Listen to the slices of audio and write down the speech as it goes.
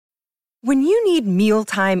When you need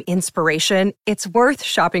mealtime inspiration, it's worth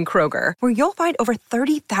shopping Kroger, where you'll find over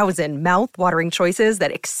 30,000 mouth-watering choices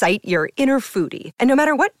that excite your inner foodie. And no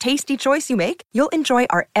matter what tasty choice you make, you'll enjoy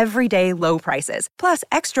our everyday low prices, plus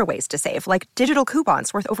extra ways to save, like digital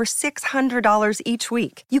coupons worth over $600 each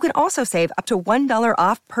week. You can also save up to $1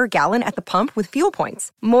 off per gallon at the pump with fuel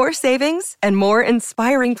points. More savings and more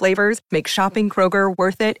inspiring flavors make shopping Kroger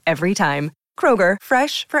worth it every time. Kroger,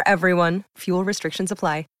 fresh for everyone. Fuel restrictions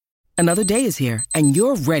apply. Another day is here, and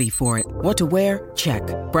you're ready for it. What to wear? Check.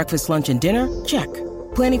 Breakfast, lunch, and dinner? Check.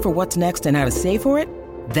 Planning for what's next and how to save for it?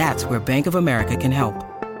 That's where Bank of America can help.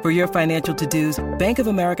 For your financial to-dos, Bank of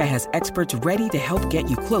America has experts ready to help get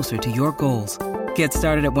you closer to your goals. Get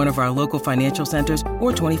started at one of our local financial centers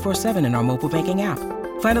or 24/7 in our mobile banking app.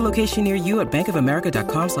 Find a location near you at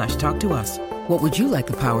bankofamerica.com/talktous. What would you like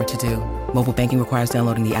the power to do? Mobile banking requires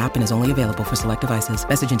downloading the app and is only available for select devices.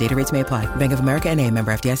 Message and data rates may apply. Bank of America N.A.,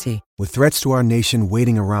 member FDIC. With threats to our nation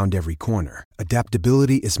waiting around every corner,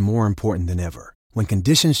 adaptability is more important than ever. When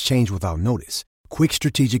conditions change without notice, quick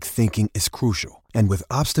strategic thinking is crucial. And with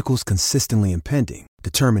obstacles consistently impending,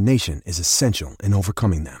 determination is essential in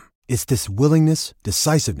overcoming them. It's this willingness,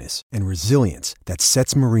 decisiveness, and resilience that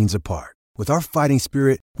sets Marines apart. With our fighting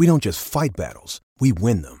spirit, we don't just fight battles, we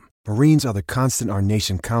win them. Marines are the constant our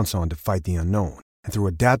nation counts on to fight the unknown. And through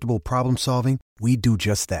adaptable problem solving, we do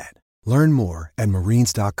just that. Learn more at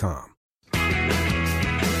marines.com.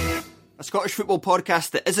 A Scottish football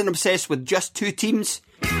podcast that isn't obsessed with just two teams,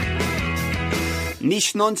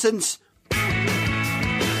 niche nonsense,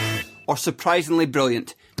 or surprisingly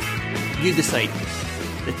brilliant. You decide.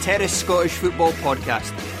 The Terrace Scottish Football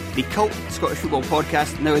Podcast. The cult Scottish football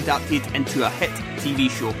podcast now adapted into a hit TV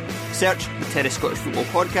show. Search the Terrace Scottish Football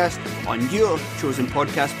Podcast on your chosen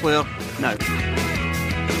podcast player now.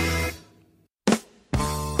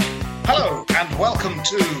 Hello and welcome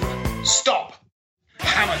to Stop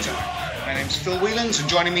Hammer Time. My name's Phil Whelans and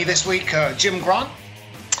joining me this week, Jim Grant.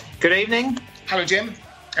 Good evening. Hello, Jim.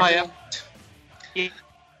 Hiya.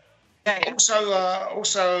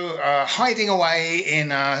 Also hiding away in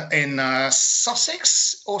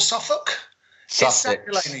Sussex or Suffolk. Sussex.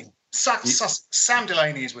 It's Sam Delaney. Sam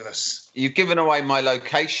Delaney is with us. You've given away my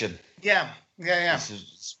location. Yeah. This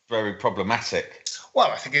is very problematic. Well,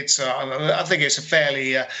 I think it's a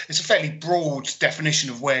fairly broad definition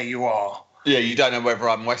of where you are. Yeah, you don't know whether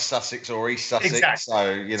I'm West Sussex or East Sussex, exactly.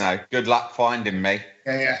 So good luck finding me.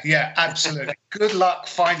 Yeah, absolutely. Good luck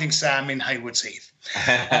finding Sam in Haywards Heath.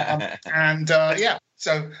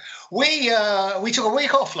 So we took a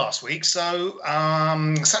week off last week. So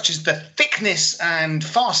such is the thickness and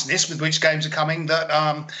fastness with which games are coming that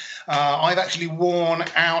I've actually worn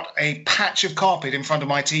out a patch of carpet in front of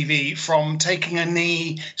my TV from taking a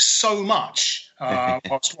knee so much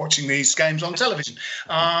whilst watching these games on television.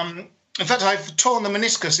 In fact, I've torn the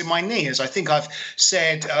meniscus in my knee, as I think I've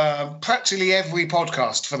said practically every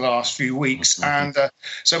podcast for the last few weeks. And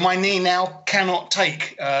so my knee now cannot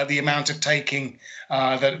take the amount of taking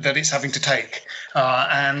that it's having to take.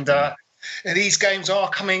 These games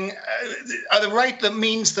are coming at a rate that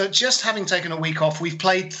means that just having taken a week off, we've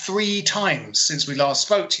played 3 times since we last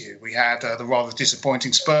spoke to you. We had the rather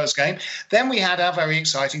disappointing Spurs game. Then we had our very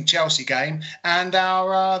exciting Chelsea game and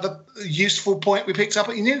our the useful point we picked up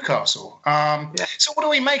at Newcastle. So what do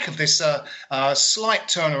we make of this slight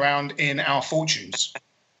turnaround in our fortunes?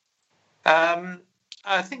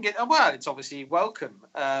 I think it's obviously welcome,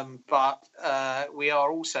 but we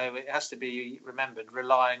are also, it has to be remembered,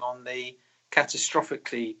 relying on the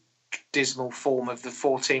catastrophically dismal form of the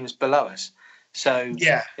 4 teams below us. So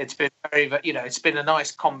it's been it's been a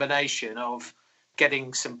nice combination of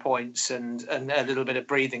getting some points and a little bit of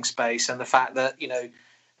breathing space, and the fact that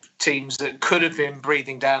teams that could have been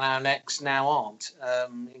breathing down our necks now aren't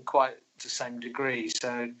in quite the same degree.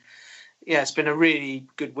 So it's been a really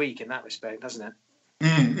good week in that respect, hasn't it?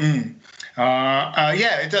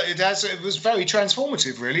 It has. It was very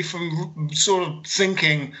transformative, really, from sort of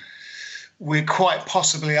thinking we quite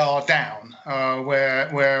possibly are down,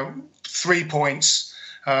 where 3 points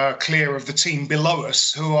clear of the team below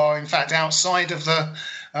us, who are in fact outside of the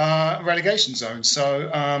relegation zone. So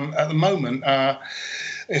at the moment,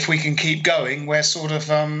 if we can keep going, we're sort of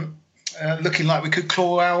looking like we could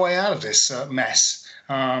claw our way out of this mess.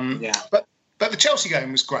 But the Chelsea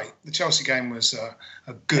game was great. The Chelsea game was a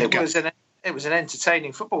good game. It was an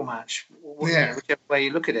entertaining football match, whichever way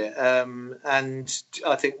you look at it. And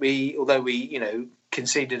I think although we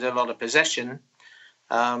conceded a lot of possession,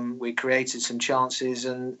 we created some chances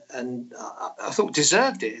and I thought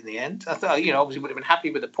deserved it in the end. I thought, obviously would have been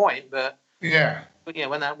happy with the point, but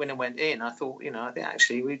when that winner went in, I thought, I think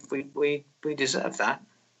actually we deserved that.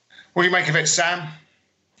 What do you make of it, Sam?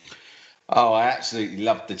 Oh, I absolutely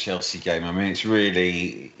loved the Chelsea game. I mean, it's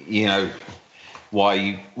really, why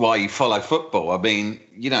you follow football. I mean,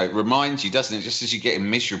 it reminds you, doesn't it, just as you're getting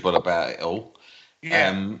miserable about it all.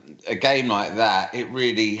 Yeah. A game like that, it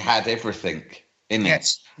really had everything in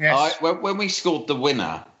it. Yes. When we scored the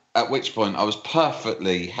winner, at which point I was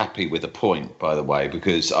perfectly happy with a point, by the way,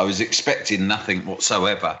 because I was expecting nothing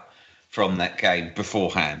whatsoever from that game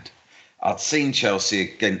beforehand. I'd seen Chelsea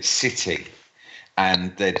against City,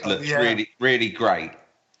 and they'd looked really, really great.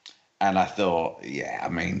 And I thought,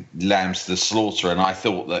 lambs to the slaughter. And I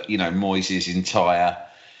thought that, Moyes' entire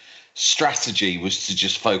strategy was to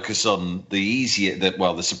just focus on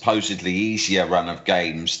the supposedly easier run of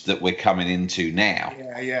games that we're coming into now.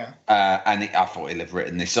 And I thought he'd have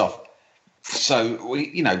written this off. So,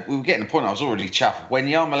 we were getting the point. I was already chuffed. When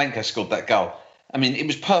Yarmolenko scored that goal, I mean, it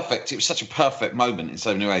was perfect. It was such a perfect moment in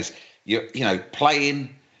so many ways.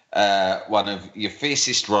 Playing one of your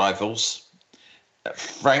fiercest rivals.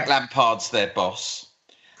 Frank Lampard's their boss.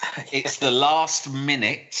 It's the last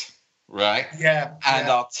minute, right? Yeah. And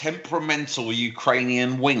our temperamental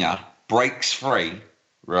Ukrainian winger breaks free,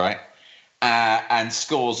 right? And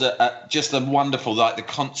scores just a wonderful, the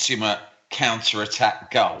consummate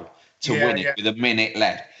counter-attack goal to win it with a minute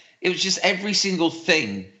left. It was just every single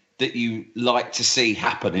thing that you like to see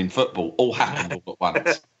happen in football, all happened all at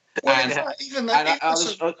once. I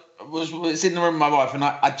was in the room with my wife, and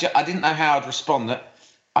I didn't know how I'd respond.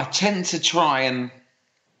 I tend to try and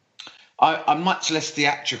I'm much less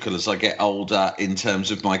theatrical as I get older in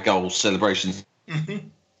terms of my goal celebrations,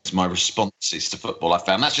 my responses to football. I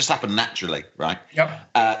found that's just happened naturally, right?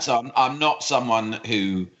 Yep. So I'm not someone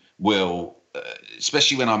who will,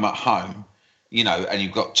 especially when I'm at home, and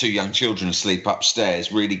you've got 2 young children asleep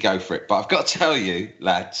upstairs, really go for it. But I've got to tell you,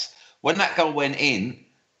 lads, when that goal went in.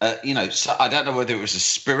 So I don't know whether it was a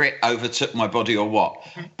spirit overtook my body or what,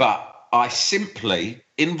 but I simply,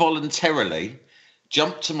 involuntarily,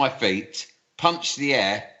 jumped to my feet, punched the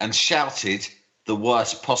air, and shouted the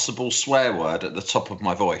worst possible swear word at the top of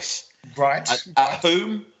my voice. Right. At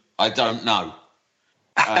whom? I don't know.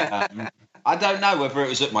 I don't know whether it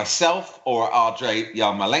was at myself or at Andrei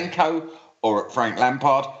Yarmolenko or at Frank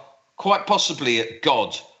Lampard, quite possibly at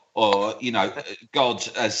God. Or, God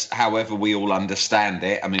as however we all understand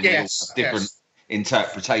it. I mean, we all have different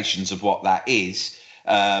interpretations of what that is.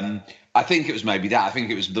 I think it was maybe that. I think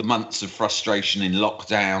it was the months of frustration in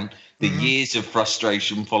lockdown, the years of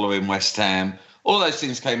frustration following West Ham. All those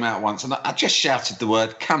things came out once. And I just shouted the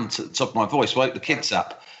word cunt at the top of my voice, woke the kids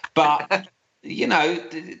up. But,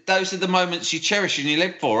 those are the moments you cherish and you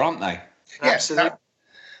live for, aren't they? Yes, that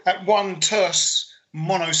one terse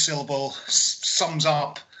monosyllable sums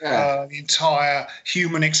up the entire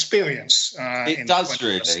human experience. It does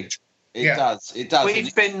really. It does. It does.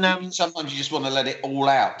 We've been. Sometimes you just want to let it all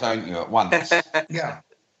out, don't you, at once? Yeah.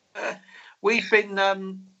 We've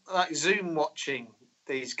been Zoom watching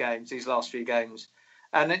these last few games,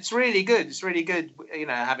 and it's really good. It's really good,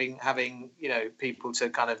 having people to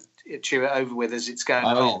kind of chew it over with as it's going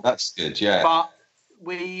on. Oh, that's good. Yeah. But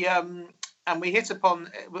we hit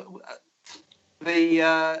upon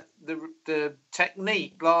the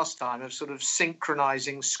technique last time of sort of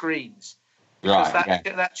synchronizing screens. Because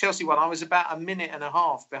that Chelsea one, I was about a minute and a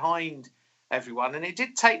half behind everyone, and it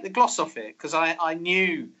did take the gloss off it because I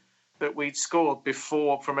knew that we'd scored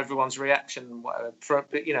before from everyone's reaction.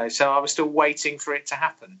 So I was still waiting for it to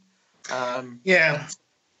happen. So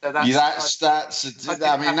that is.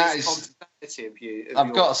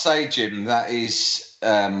 I've got to say, Jim, that is.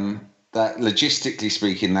 That logistically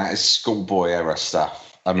speaking, that is schoolboy era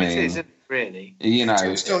stuff. I mean, it isn't really.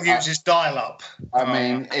 It still uses dial-up. I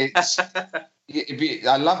mean, it's.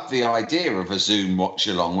 I love the idea of a Zoom watch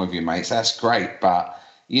along with your mates. That's great, but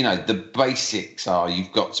the basics are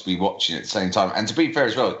you've got to be watching at the same time. And to be fair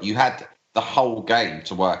as well, you had the whole game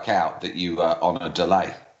to work out that you were on a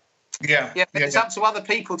delay. Yeah, but it's up to other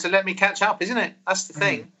people to let me catch up, isn't it? That's the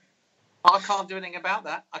thing. I can't do anything about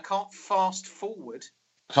that. I can't fast forward.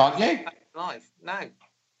 Can't you? Live? No,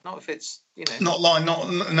 not if it's Not live.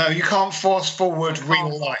 No. You can't fast forward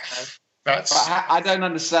real life. That's. I don't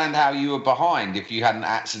understand how you were behind if you hadn't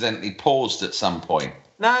accidentally paused at some point.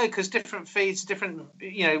 No, because different feeds, depending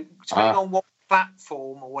on what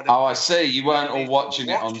platform or whatever. Oh, I see. You weren't all watching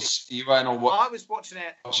it on. You weren't all. I was watching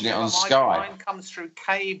it on Sky. Mine comes through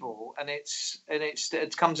cable, and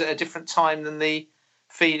it comes at a different time than the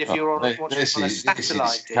feed if you're watching on a satellite. This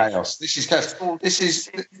is chaos. This is chaos.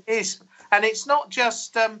 It is, and it's not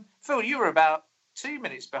just Phil. You were about 2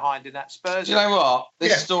 minutes behind in that Spurs. Do you know what?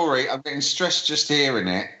 This story, I'm getting stressed just hearing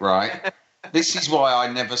it. Right. This is why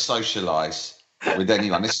I never socialise. with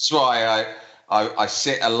anyone. This is why I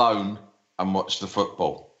sit alone and watch the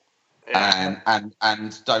football, and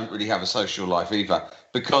don't really have a social life either,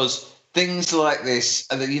 because things like this,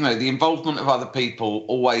 the involvement of other people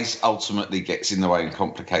always ultimately gets in the way and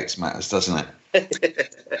complicates matters, doesn't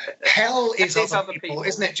it? Hell is other people,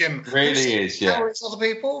 isn't it, Jim? Really is, yeah. Hell is other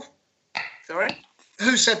people? Sorry?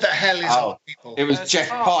 Who said that hell is other people? It was Jeff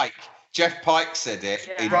Pike. Jeff Pike said it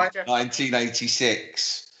in right.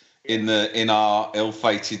 1986 in our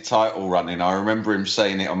ill-fated title running. I remember him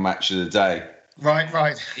saying it on Match of the Day.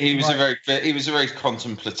 Right. He was a very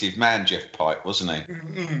contemplative man, Jeff Pike, wasn't he?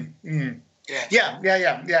 Yeah. He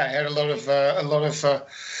had a lot of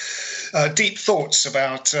deep thoughts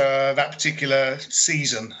about that particular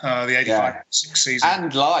season, the 85-86 season.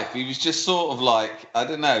 And life. He was just sort of like, I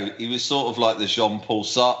don't know, he was sort of like the Jean-Paul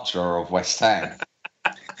Sartre of West Ham.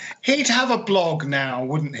 He'd have a blog now,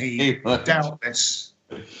 wouldn't he? Doubtless.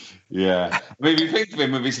 Yeah. I mean, if you think of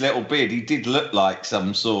him with his little beard, he did look like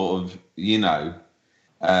some sort of,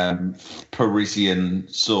 Parisian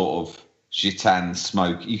sort of gitan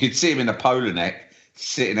smoke. You could see him in a polo neck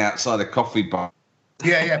sitting outside a coffee bar.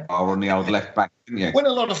 Yeah. On the old left back, didn't you? When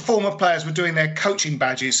a lot of former players were doing their coaching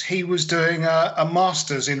badges, he was doing a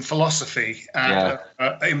master's in philosophy at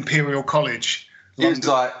Imperial College. He was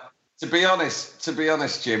like, to be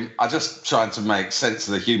honest, Jim, I'm just trying to make sense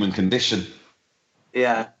of the human condition.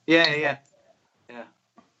 Yeah. And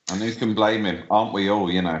who can blame him? Aren't we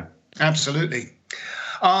all, Absolutely.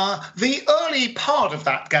 The early part of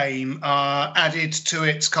that game added to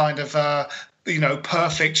its kind of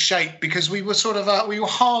perfect shape, because we were we were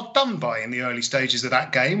hard done by in the early stages of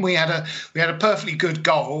that game. We had a perfectly good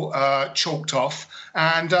goal chalked off,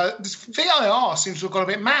 and VAR seems to have got a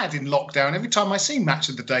bit mad in lockdown. Every time I see Match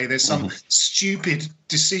of the Day, there's some stupid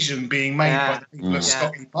decision being made by the people at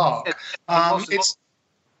Stockley Park.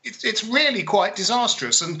 It's really quite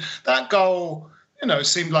disastrous, and that goal,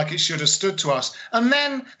 seemed like it should have stood to us. And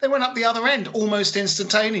then they went up the other end almost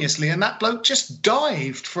instantaneously, and that bloke just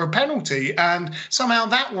dived for a penalty, and somehow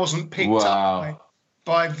that wasn't picked up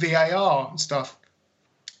by VAR and stuff.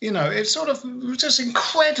 It's sort of just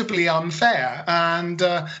incredibly unfair. And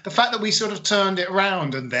the fact that we sort of turned it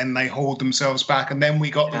around and then they hauled themselves back and then we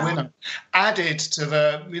got the winner added to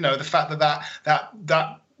the fact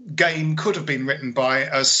that game could have been written by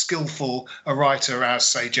as skillful a writer as,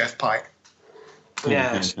 say, Jeff Pike.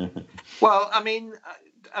 Yes. Well, I mean,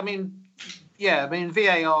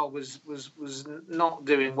 VAR was not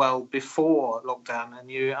doing well before lockdown,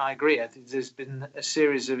 and I agree. I think there's been a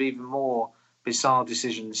series of even more bizarre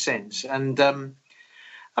decisions since, and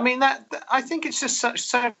I think it's just so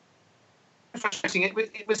frustrating.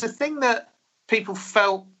 It was a thing that people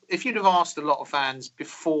felt. If you'd have asked a lot of fans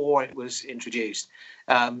before it was introduced,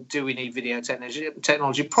 do we need video technology?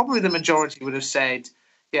 Probably the majority would have said,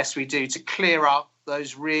 yes, we do, to clear up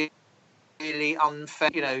those really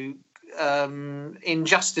unfair,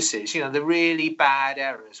 injustices, the really bad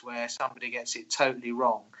errors where somebody gets it totally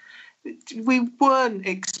wrong. We weren't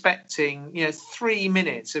expecting, 3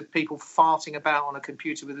 minutes of people farting about on a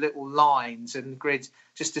computer with little lines and grids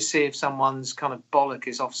just to see if someone's kind of bollock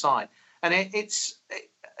is offside. And it's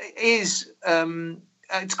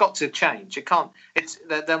got to change. It can't.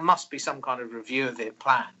 There must be some kind of review of it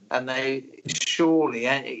planned. And they surely,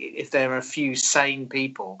 if there are a few sane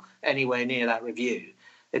people anywhere near that review,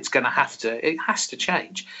 it has to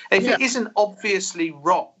change. If it isn't obviously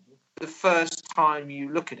wrong the first time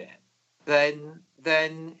you look at it, then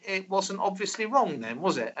it wasn't obviously wrong then,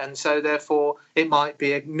 was it? And so therefore it might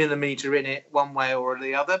be a millimetre in it one way or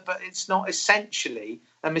the other, but it's not essentially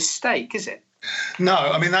a mistake, is it? No,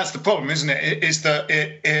 I mean, that's the problem, isn't it? Is that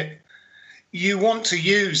you want to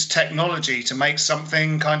use technology to make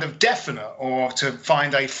something kind of definite or to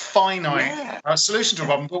find a finite solution to a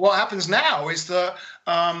problem. But what happens now is that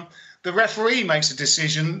the referee makes a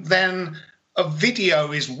decision, then a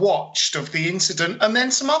video is watched of the incident, and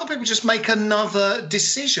then some other people just make another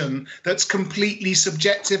decision that's completely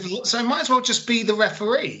subjective. So it might as well just be the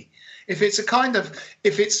referee. If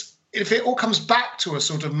it all comes back to a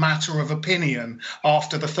sort of matter of opinion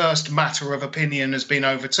after the first matter of opinion has been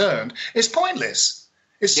overturned, it's pointless.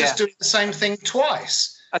 It's just doing the same thing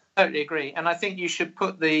twice. I totally agree, and I think you should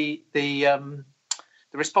put the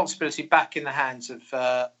responsibility back in the hands of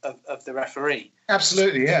the referee.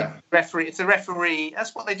 Absolutely, yeah. If the referee,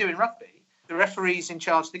 that's what they do in rugby. The referee's in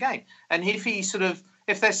charge of the game, and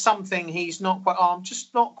if there's something he's not quite, I'm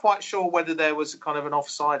just not quite sure whether there was a kind of an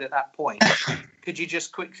offside at that point. Could you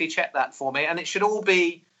just quickly check that for me? And it should all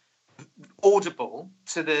be audible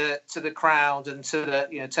to the crowd and to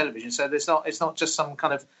the television. So it's not just some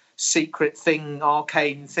kind of secret thing,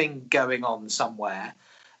 arcane thing going on somewhere,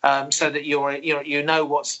 so that you know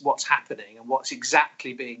what's happening and what's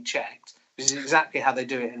exactly being checked. This is exactly how they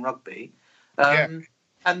do it in rugby.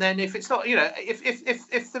 And then if it's not,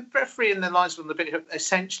 if the referee and the linesman are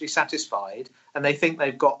essentially satisfied and they think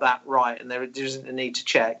they've got that right and there isn't a need to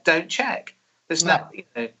check, don't check. There's no.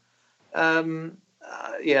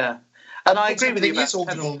 And I agree with you. It is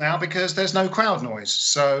audible now because there's no crowd noise,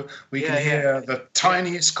 so we can hear the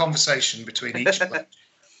tiniest conversation between each player.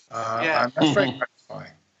 And that's very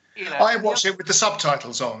gratifying. I watch it with the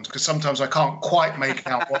subtitles on because sometimes I can't quite make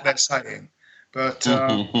out what they're saying. But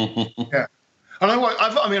yeah. And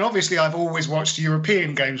obviously, I've always watched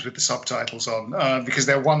European games with the subtitles on because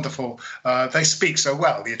they're wonderful. They speak so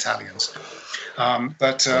well, the Italians.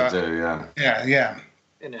 They do, yeah. Yeah.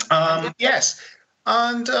 Yes,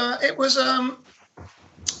 and it was a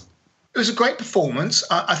great performance.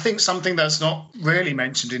 I think something that's not really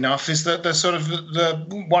mentioned enough is that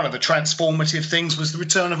the one of the transformative things was the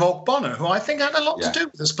return of Ogbonna, who I think had a lot to do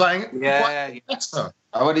with us playing quite better.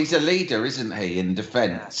 Oh, well, he's a leader, isn't he, in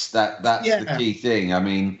defence? That's the key thing. I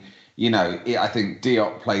mean, I think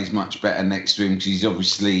Diop plays much better next to him because he's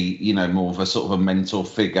obviously, more of a sort of a mentor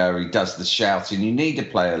figure. He does the shouting. You need a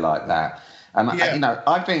player like that. And,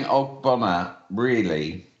 I think Ogbonna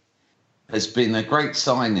really has been a great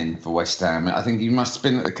signing for West Ham. I think he must have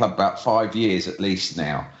been at the club about 5 years at least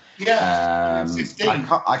now. Yeah,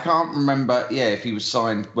 I can't remember, if he was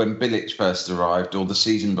signed when Bilic first arrived or the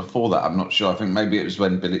season before that. I'm not sure. I think maybe it was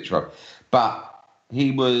when Bilic arrived. But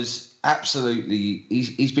he was absolutely...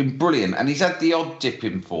 He's been brilliant. And he's had the odd dip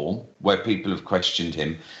in form where people have questioned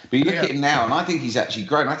him. But you look at him now, and I think he's actually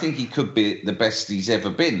grown. I think he could be the best he's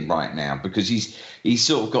ever been right now because he's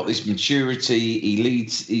sort of got this maturity. He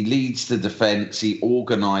leads the defence. He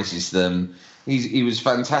organises them. He was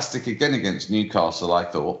fantastic again against Newcastle, I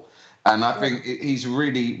thought. And I think he's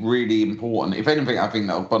really, really important. If anything, I think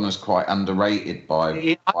that Ogbonna's quite underrated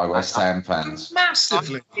by West Ham fans.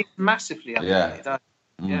 Massively underrated.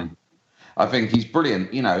 Yeah. I think he's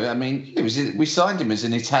brilliant. We signed him as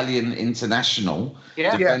an Italian international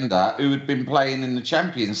defender who had been playing in the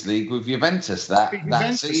Champions League with Juventus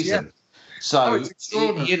that season. Yeah. So,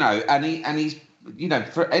 and he's,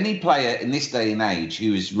 for any player in this day and age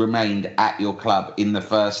who has remained at your club in the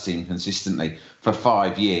first team consistently for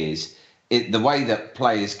 5 years, the way that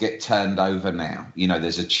players get turned over now,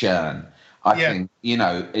 there's a churn. I think,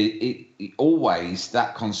 it always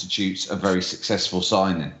that constitutes a very successful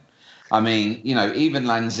signing. I mean, even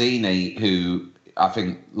Lanzini, who I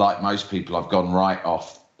think, like most people, I've gone right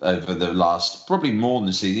off over the last, probably more than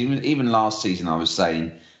the season. Even last season, I was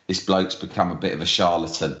saying this bloke's become a bit of a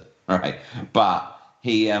charlatan, right? But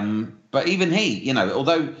even he,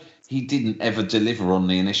 although he didn't ever deliver on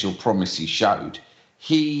the initial promise he showed,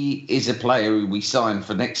 he is a player who we signed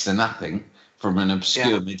for next to nothing from an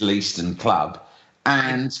obscure Middle Eastern club.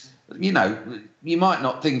 And, you might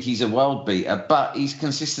not think he's a world beater, but he's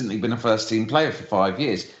consistently been a first-team player for 5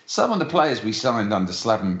 years. Some of the players we signed under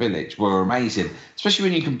Slaven Bilic were amazing, especially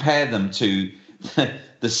when you compare them to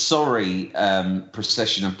the sorry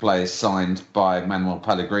procession of players signed by Manuel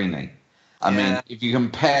Pellegrini. I mean, if you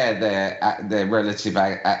compare their relative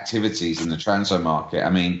activities in the transfer market, I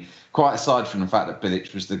mean, quite aside from the fact that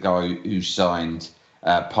Bilic was the guy who signed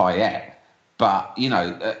Payet, but,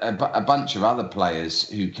 a bunch of other players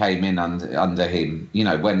who came in under him,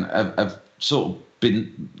 have sort of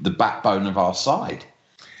been the backbone of our side.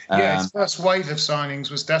 His first wave of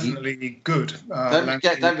signings was definitely good. Don't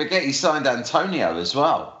forget he signed Antonio as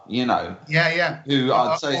well, Who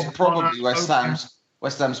I'd say is probably West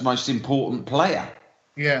Ham's most important player.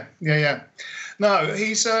 Yeah. No,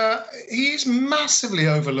 he's massively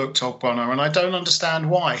overlooked, Ogbonna, and I don't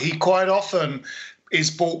understand why. He quite often is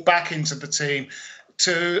brought back into the team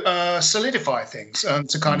to solidify things and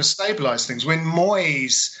to kind of stabilise things. When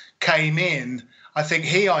Moyes came in, I think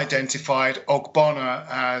he identified Ogbonna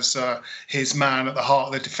as his man at the heart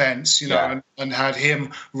of the defence, and had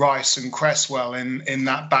him, Rice and Cresswell in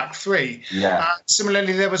that back three. Yeah.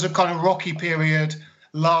 Similarly, there was a kind of rocky period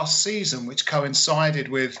last season, which coincided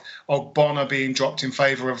with Ogbonna being dropped in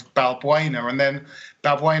favour of Balbuena. And then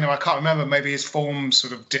Balbuena, I can't remember, maybe his form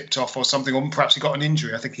sort of dipped off or something, or perhaps he got an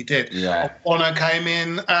injury. I think he did. Yeah. Ogbonna came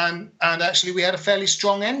in and actually we had a fairly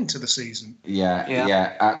strong end to the season.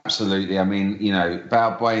 Yeah, absolutely. I mean,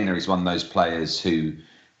 Balbuena is one of those players who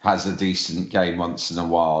has a decent game once in a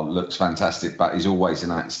while, looks fantastic, but he's always an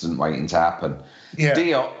accident waiting to happen. Yeah.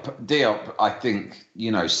 Diop, I think,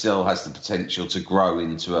 still has the potential to grow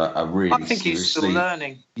into a really. I think he's still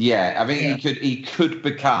learning. Yeah, I mean, he could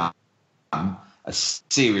become a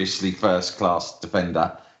seriously first-class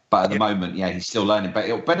defender, But at the moment, he's still learning. But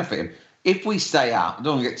it'll benefit him. If we stay up, I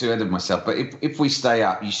don't want to get too ahead of myself, but if we stay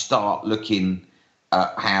up, you start looking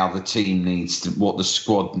at how the team what the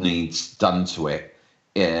squad needs done to it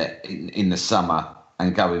in the summer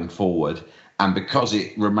and going forward. And because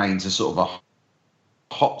it remains a sort of a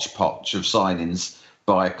hodgepodge of signings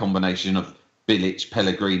by a combination of Bilic,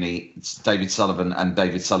 Pellegrini, David Sullivan and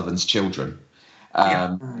David Sullivan's children,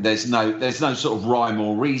 there's no sort of rhyme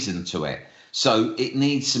or reason to it. So it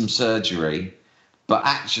needs some surgery. But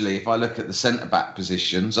actually, if I look at the centre-back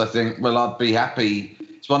positions, I think, well, I'd be happy.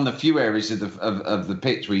 It's one of the few areas of the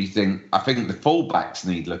pitch where you think, I think the full-backs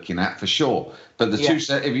need looking at for sure. But the two,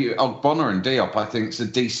 if Ogbonna and Diop, I think it's a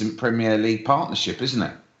decent Premier League partnership, isn't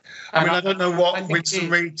it? I mean, I don't know what Winston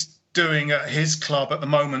Reid's doing at his club at the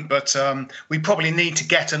moment, but we probably need to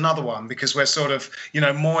get another one because we're sort of,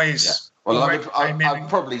 Moyes. Yeah. Well, I'd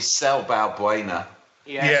probably sell Balbuena.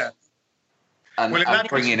 Yeah. And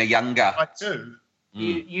bring in a younger. I do.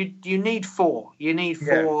 You need four. You need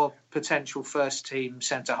four potential first team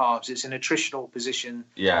centre halves. It's an attritional position.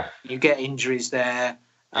 Yeah. You get injuries there.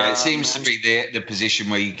 Yeah, it seems to be the position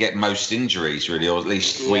where you get most injuries, really, or at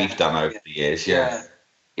least we've done over the years. Yeah.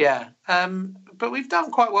 But we've done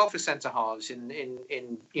quite well for centre halves in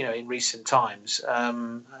recent times.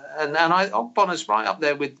 And Ogbonna's right up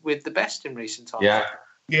there with the best in recent times.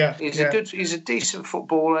 Yeah. He's a decent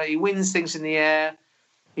footballer. He wins things in the air.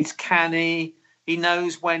 He's canny. He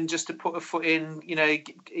knows when just to put a foot in.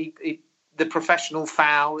 The professional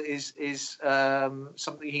foul is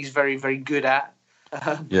something he's very, very good at.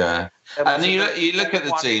 And you look at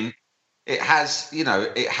the team. It has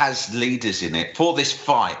leaders in it for this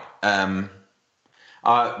fight.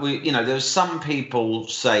 There's some people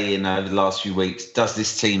saying over the last few weeks, does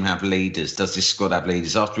this team have leaders? Does this squad have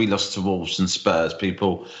leaders? After we lost to Wolves and Spurs,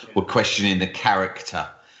 people were questioning the character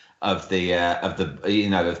of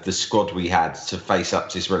the squad we had to face up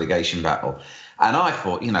to this relegation battle. And I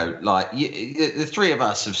thought, the three of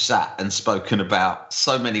us have sat and spoken about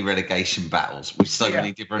so many relegation battles with so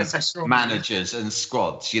many different managers and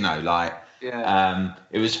squads, It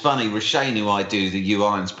was funny. Rashane, who I do the U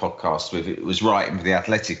Irons podcast with, was writing for The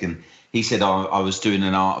Athletic, and he said I was doing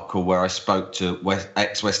an article where I spoke to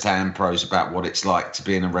ex-West Ham pros about what it's like to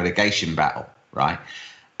be in a relegation battle, right?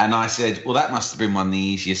 And I said, well, that must have been one of the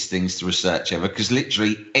easiest things to research ever, because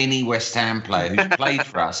literally any West Ham player who's played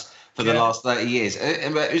for us for the last 30 years,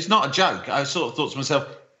 it's not a joke. I sort of thought to myself,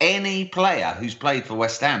 any player who's played for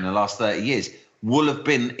West Ham in the last 30 years will have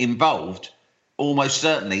been involved almost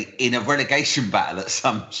certainly in a relegation battle of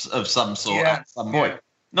some sort at some point.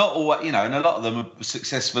 Not all, and a lot of them have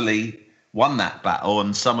successfully won that battle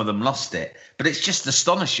and some of them lost it. But it's just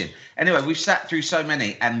astonishing. Anyway, we've sat through so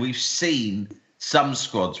many and we've seen some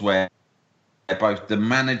squads where both the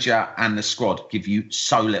manager and the squad give you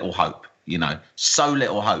so little hope, so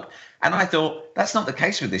little hope. And I thought that's not the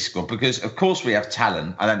case with this squad because, of course, we have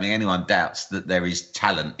talent. I don't think anyone doubts that there is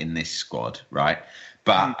talent in this squad, right?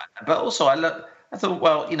 But also I thought,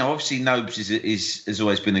 well, obviously Nobes has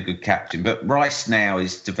always been a good captain, but Rice now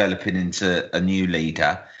is developing into a new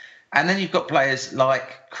leader. And then you've got players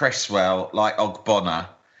like Cresswell, like Ogbonna,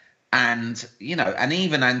 and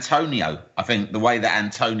even Antonio. I think the way that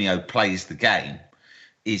Antonio plays the game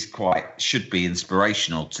should be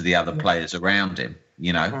inspirational to the other players around him,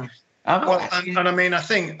 I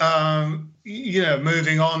think,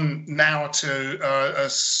 moving on now to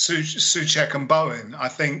Souček and Bowen, I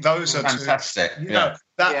think those are fantastic.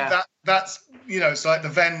 That's it's like the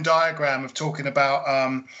Venn diagram of talking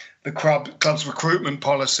about the club's recruitment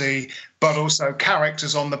policy, but also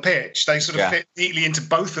characters on the pitch. They sort of fit neatly into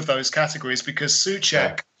both of those categories because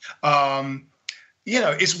Souček,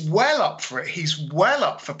 is well up for it. He's well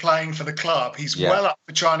up for playing for the club. He's well up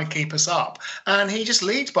for trying to keep us up, and he just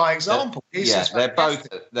leads by example. They're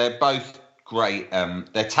both great.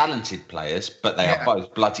 They're talented players, but they are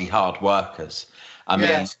both bloody hard workers. I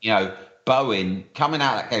mean, Bowen coming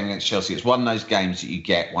out of that game against Chelsea, it's one of those games that you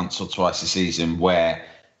get once or twice a season where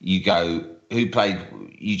you go, who played?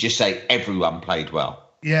 You just say everyone played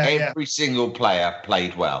well. Every single player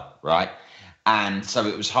played well, right? And so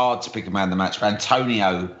it was hard to pick a man of the match.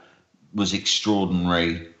 Antonio was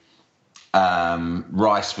extraordinary.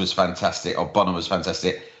 Rice was fantastic. Ogbonna was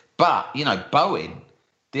fantastic. But, Bowen,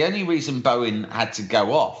 the only reason Bowen had to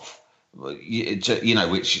go off,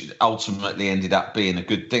 which ultimately ended up being a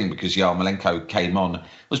good thing because Yarmolenko came on,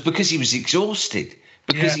 was because he was exhausted.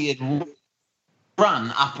 Because he had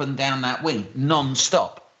run up and down that wing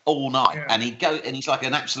non-stop all night. And he's like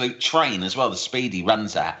an absolute train as well, the speed he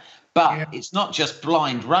runs at. But it's not just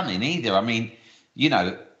blind running either. I mean,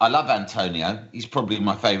 I love Antonio. He's probably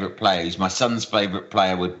my favourite player. He's my son's favourite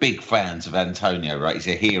player. We're big fans of Antonio, right? He's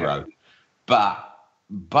a hero. But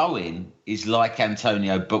Bowen is like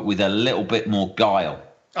Antonio, but with a little bit more guile.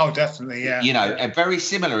 Oh, definitely, yeah. You know, very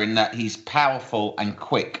similar in that he's powerful and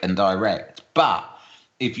quick and direct. But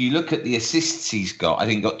if you look at the assists he's got, I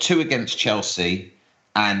think he got 2 against Chelsea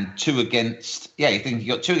and 2 against... Yeah, I think he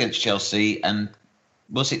got 2 against Chelsea and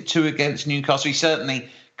was it 2 against Newcastle? He certainly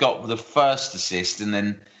got the first assist, and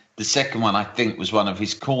then the second one, I think, was one of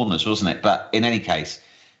his corners, wasn't it? But in any case,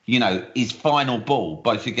 you know, his final ball,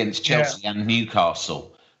 both against Chelsea and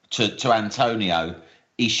Newcastle, to Antonio,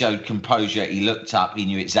 he showed composure. He looked up. He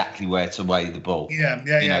knew exactly where to weigh the ball. You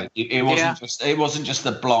know, it wasn't just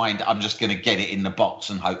the blind, I'm just going to get it in the box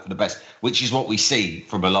and hope for the best, which is what we see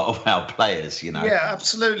from a lot of our players, you know. Yeah,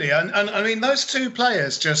 absolutely. And I mean, those two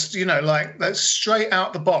players just, you know, like straight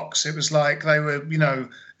out the box. It was like they were, you know,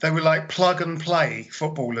 they were like plug and play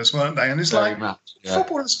footballers, weren't they? And it's Very like much,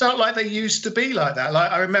 footballers felt like they used to be like that.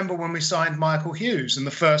 Like I remember when we signed Michael Hughes, and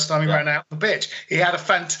the first time he ran out the pitch, he had a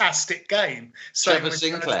fantastic game. Trevor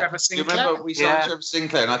Sinclair. Do you remember we signed Trevor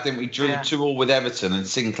Sinclair, and I think we drew 2-2 with Everton, and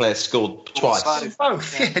Sinclair scored twice.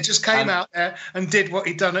 Both, just came out there and did what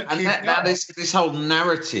he'd done at QPR. And now this whole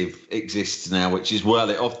narrative exists now, which is, well,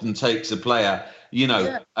 it often takes a player, you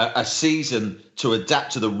know, a season to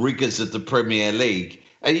adapt to the rigours of the Premier League.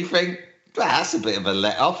 And you think, that's a bit of a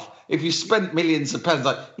let-off. If you spent millions of pounds,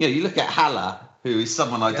 like, you know, you look at Haller, who is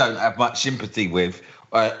someone I don't have much sympathy with,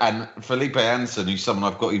 and Felipe Anderson, who's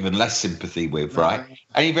someone I've got even less sympathy with, right?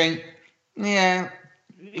 And you think,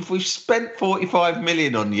 if we've spent 45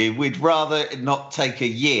 million on you, we'd rather not take a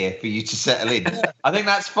year for you to settle in. I think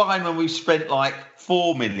that's fine when we've spent like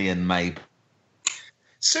 4 million, maybe.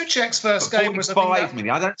 Souček's first game was 5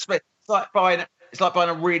 million. I don't expect. It's like buying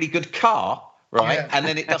a really good car. Right, and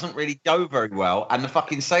then it doesn't really go very well. And the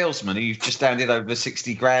fucking salesman who you've just handed over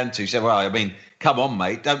 60 grand to said, well, I mean, come on,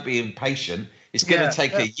 mate, don't be impatient. It's going to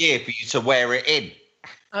take a year for you to wear it in.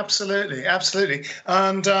 Absolutely.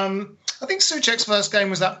 And I think Souček's first game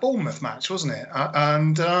was that Bournemouth match, wasn't it?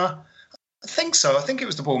 I think so. I think it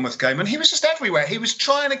was the Bournemouth game. And he was just everywhere. He was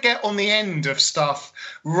trying to get on the end of stuff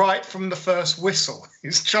right from the first whistle. He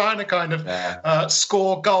was trying to kind of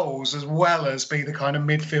score goals as well as be the kind of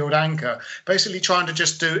midfield anchor. Basically trying to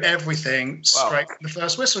just do everything straight from the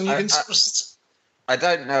first whistle. And I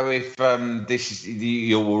don't know if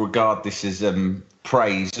you will regard this as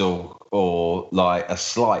praise or like a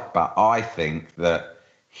slight, but I think that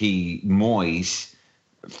Moyes,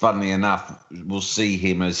 funnily enough, will see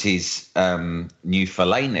him as his new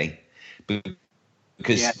Fellaini,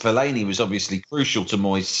 because Fellaini was obviously crucial to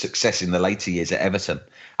Moyes' success in the later years at Everton,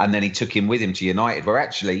 and then he took him with him to United, where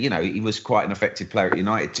actually, you know, he was quite an effective player at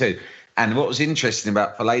United too. And what was interesting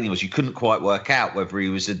about Fellaini was you couldn't quite work out whether he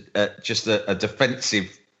was just a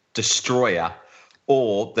defensive destroyer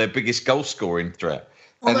or their biggest goal-scoring threat.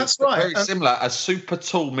 Well, and that's right. Very similar, a super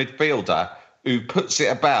tall midfielder who puts it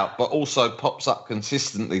about, but also pops up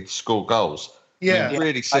consistently to score goals. Yeah, I mean,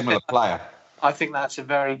 really similar player. I think that's a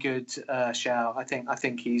very good shout. I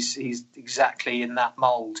think he's exactly in that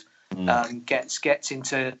mould.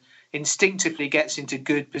 Instinctively gets into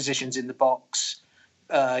good positions in the box.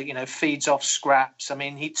 Feeds off scraps. I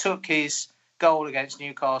mean, he took his goal against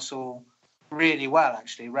Newcastle really well.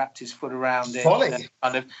 Actually, wrapped his foot around it.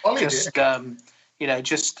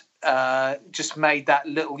 Just made that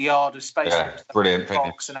little yard of space in the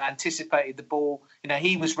box and anticipated the ball. You know,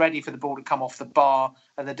 he was ready for the ball to come off the bar,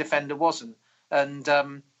 and the defender wasn't. And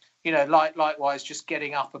likewise, just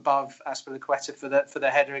getting up above Azpilicueta for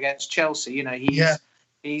the header against Chelsea. You know,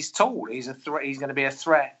 he's tall. He's a threat. He's going to be a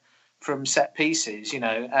threat from set pieces. You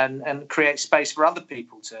know, and create space for other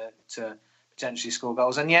people to potentially score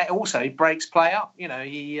goals, and yet also he breaks play up. You know,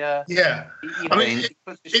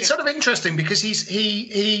 it's sort of interesting because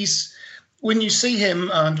he's when you see him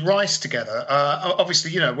and Rice together.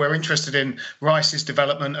 Obviously, you know, we're interested in Rice's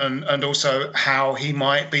development and also how he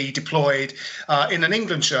might be deployed in an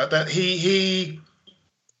England shirt. That he.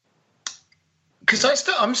 Because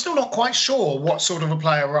I'm still not quite sure what sort of a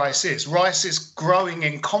player Rice is. Rice is growing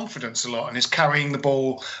in confidence a lot and is carrying the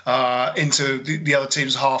ball into the other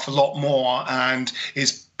team's half a lot more and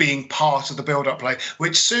is being part of the build-up play,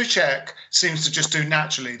 which Souček seems to just do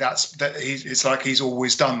naturally. It's like he's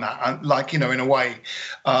always done that. And like, you know, in a way,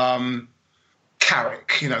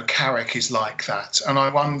 Carrick is like that. And I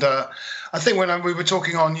wonder, I think when we were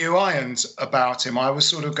talking on New Irons about him, I was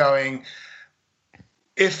sort of going,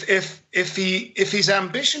 if his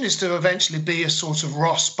ambition is to eventually be a sort of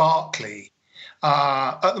Ross Barkley,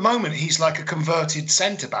 At the moment, he's like a converted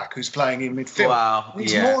centre-back who's playing in midfield. Well,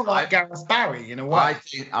 he's more like Gareth Barry in a way.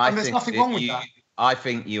 And there's nothing wrong with that. I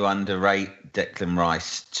think you underrate Declan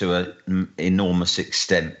Rice to an enormous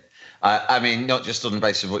extent. I mean, not just on the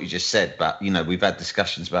basis of what you just said, but, we've had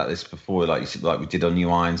discussions about this before, like you said, like we did on New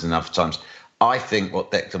Irons and other times. I think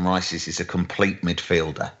what Declan Rice is a complete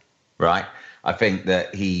midfielder, right? I think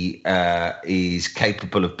that he is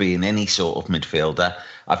capable of being any sort of midfielder.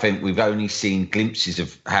 I think we've only seen glimpses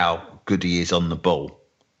of how good he is on the ball.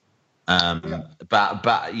 But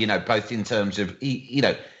both in terms of,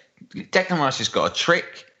 Declan Rice has got a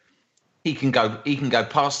trick. He can go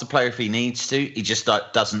past the player if he needs to. He just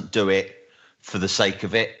doesn't do it for the sake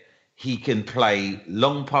of it. He can play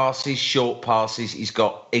long passes, short passes. He's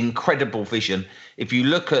got incredible vision. If you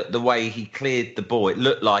look at the way he cleared the ball, it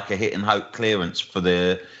looked like a hit and hope clearance for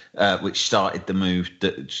which started the move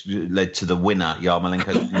that led to the winner,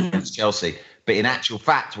 Yarmolenko against Chelsea. But in actual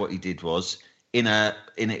fact, what he did was in a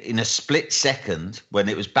split second when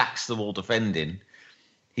it was backs to the wall defending,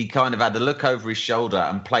 he kind of had a look over his shoulder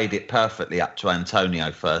and played it perfectly up to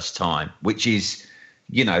Antonio first time, which is,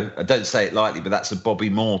 I don't say it lightly, but that's a Bobby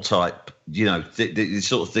Moore type, the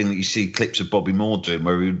sort of thing that you see clips of Bobby Moore doing,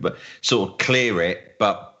 where he would sort of clear it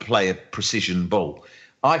but play a precision ball.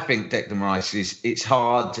 I think Declan Rice it's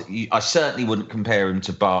hard. I certainly wouldn't compare him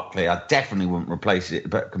to Barkley. I definitely wouldn't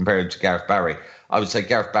compare him to Gareth Barry. I would say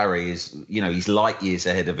Gareth Barry is, he's light years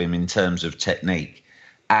ahead of him in terms of technique.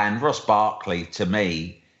 And Ross Barkley, to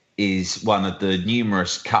me, is one of the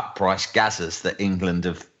numerous cut price gazzers that England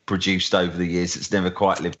have produced over the years that's never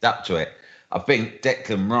quite lived up to it. I think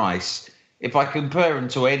Declan Rice, if I compare him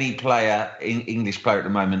to any player, English player at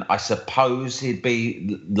the moment, I suppose he'd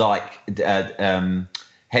be like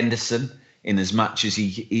Henderson, in as much as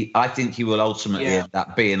I think he will ultimately end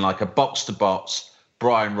up being like a box-to-box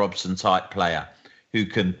Brian Robson type player who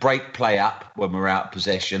can break play up when we're out of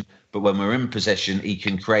possession, but when we're in possession, he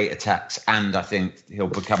can create attacks, and I think he'll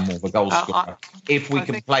become more of a goal scorer if we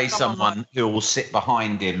can play someone who will sit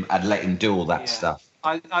behind him and let him do all that stuff.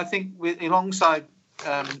 I think alongside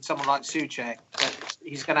someone like Souček,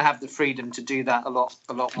 he's going to have the freedom to do that a lot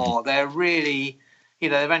more. They're really,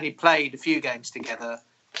 they've only played a few games together,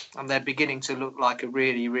 and they're beginning to look like a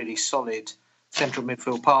really, really solid central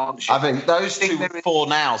midfield partnership. I think those two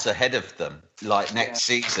Fornals ahead of them, like next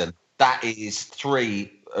season, that is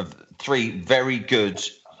three very good.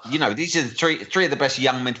 These are three of the best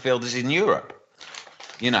young midfielders in Europe.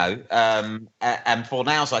 And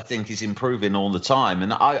Fornals, I think, is improving all the time,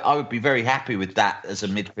 and I would be very happy with that as a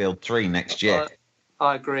midfield three next year.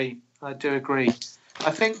 I agree. I do agree.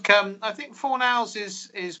 I think Fornals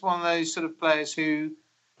is one of those sort of players who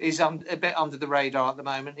is a bit under the radar at the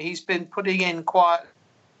moment. He's been putting in quietly,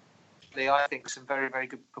 I think, some very, very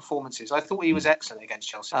good performances. I thought he was excellent against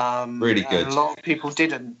Chelsea. Really good. A lot of people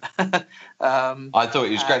didn't. I thought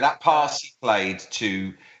he was great. That pass he played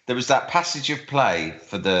to... There was that passage of play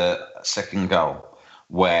for the second goal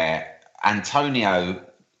where Antonio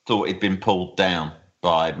thought he'd been pulled down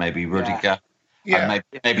by maybe Rudiger. And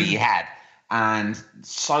maybe he had. And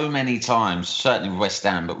so many times, certainly with West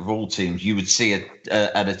Ham, but with all teams, you would see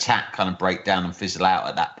an attack kind of break down and fizzle out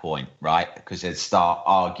at that point, right? Because they'd start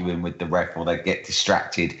arguing with the ref or they'd get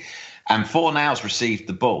distracted. And Fornals received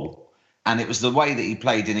the ball, and it was the way that he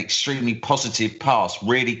played an extremely positive pass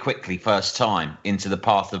really quickly first time into the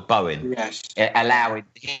path of Bowen, allowing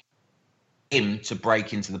him to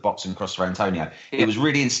break into the box and cross for Antonio. It was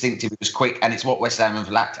really instinctive, it was quick, and it's what West Ham have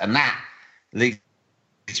lacked. And that leads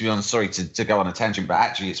to be honest, sorry to go on a tangent, but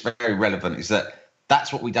actually it's very relevant, is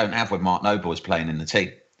that's what we don't have when Mark Noble is playing in the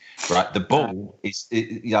team, right? The ball is,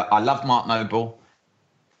 I love Mark Noble.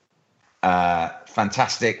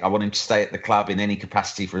 Fantastic. I want him to stay at the club in any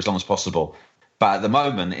capacity for as long as possible. But at the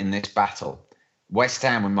moment in this battle, West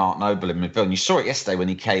Ham and Mark Noble in midfield, and you saw it yesterday when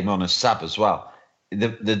he came on as sub as well.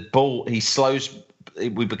 The ball, he slows.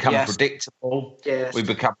 We become predictable. Yes. We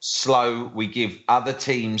become slow. We give other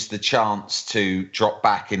teams the chance to drop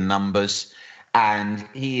back in numbers. And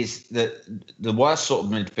he is the worst sort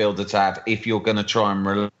of midfielder to have if you're going to try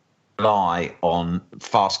and rely on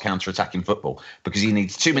fast counter-attacking football, because he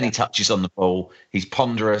needs too many touches on the ball. He's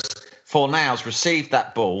ponderous. Fornals received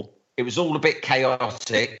that ball. It was all a bit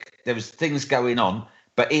chaotic. There was things going on,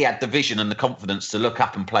 but he had the vision and the confidence to look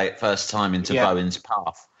up and play it first time into Bowen's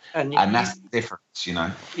path. And that's the difference,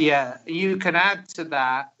 Yeah, you can add to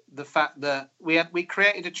that the fact that we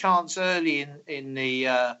created a chance early in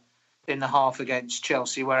the half against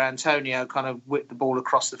Chelsea where Antonio kind of whipped the ball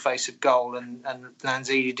across the face of goal and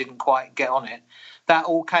Lanzini didn't quite get on it. That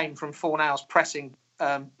all came from Fornals pressing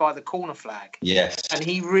by the corner flag. Yes. And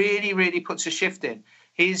he really, really puts a shift in.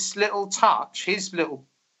 His little touch, his little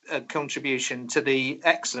contribution to the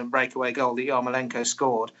excellent breakaway goal that Yarmolenko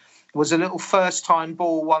scored was a little first-time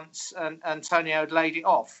ball once Antonio had laid it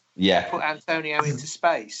off. Yeah. Put Antonio into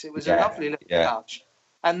space. It was a lovely little touch.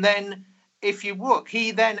 And then, if you look,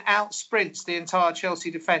 he then out-sprints the entire Chelsea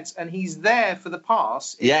defence, and he's there for the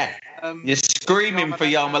pass. Yeah. You're screaming for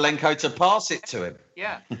Yarmolenko to pass it to him.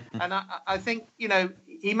 Yeah. And I think,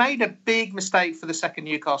 he made a big mistake for the second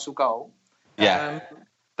Newcastle goal. Yeah.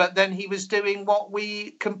 But then he was doing what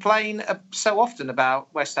we complain so often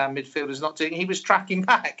about West Ham midfielders not doing. He was tracking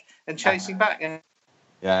back and chasing back. And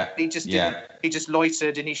he just didn't. He just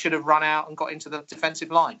loitered, and he should have run out and got into the defensive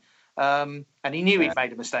line. And he knew he'd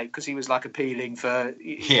made a mistake because he was like appealing for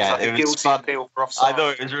it was guilty appeal for offside. I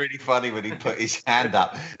thought it was really funny when he put his hand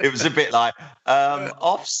up. It was a bit like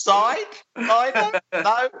offside.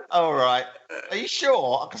 No, all right. Are you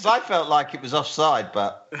sure? Because I felt like it was offside,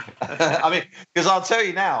 but I mean, because I'll tell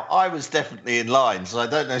you now, I was definitely in line, so I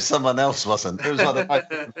don't know someone else wasn't. It was one of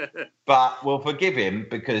those. But we'll forgive him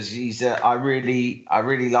because he's. I really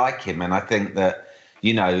like him, and I think that.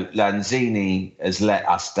 Lanzini has let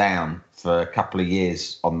us down for a couple of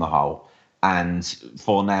years on the whole, and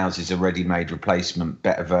Fornals is a ready-made replacement,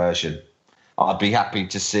 better version. I'd be happy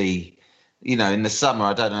to see, in the summer,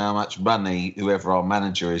 I don't know how much money whoever our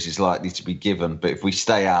manager is likely to be given, but if we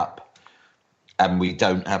stay up and we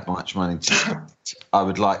don't have much money to spend, I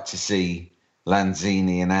would like to see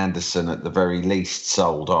Lanzini and Anderson at the very least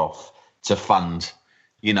sold off to fund,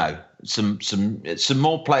 some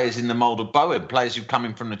more players in the mould of Bowen, players who've come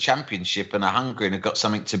in from the Championship and are hungry and have got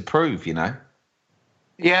something to prove, Yeah,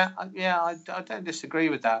 I don't disagree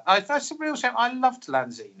with that. That's a real shame. I loved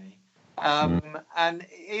Lanzini, and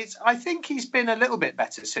I think he's been a little bit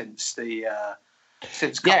better since coming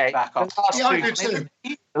back off. The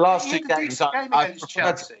last two games,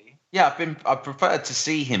 Chelsea. I preferred to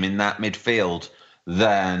see him in that midfield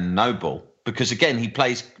than Noble. Because again, he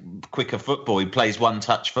plays quicker football. He plays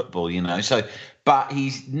one-touch football, So, but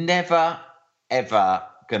he's never, ever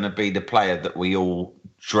going to be the player that we all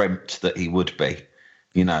dreamt that he would be,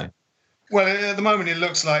 Well, at the moment, it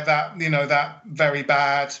looks like that. That very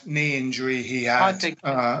bad knee injury he had I think,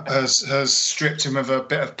 has stripped him of a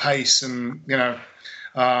bit of pace, and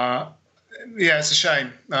it's a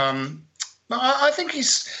shame. I think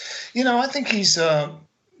he's,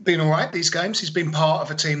 been all right these games. He's been part of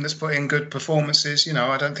a team that's put in good performances.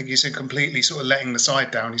 I don't think he's completely sort of letting the side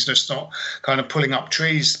down. He's just not kind of pulling up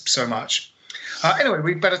trees so much. Anyway,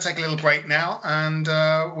 we'd better take a little break now, and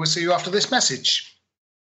we'll see you after this message.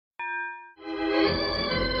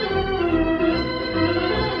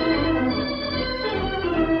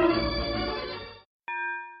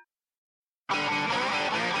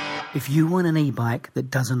 If you want an e-bike that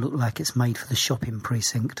doesn't look like it's made for the shopping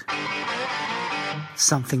precinct,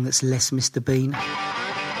 something that's less Mr. Bean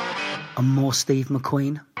and more Steve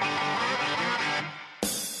McQueen,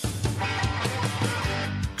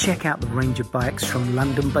 check out the range of bikes from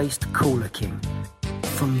London-based Cooler King.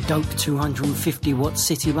 From dope 250-watt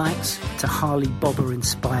city bikes to Harley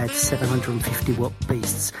Bobber-inspired 750-watt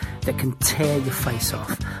beasts that can tear your face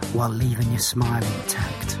off while leaving your smile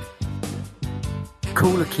intact.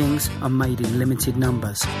 Cooler Kings are made in limited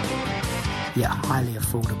numbers, yet highly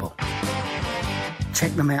affordable.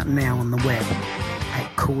 Check them out now on the web at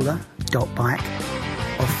cooler.bike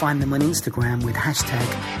or find them on Instagram with hashtag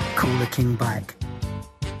CoolerKingBike.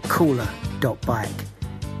 Cooler.bike.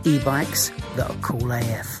 E-bikes that are cool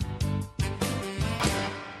AF.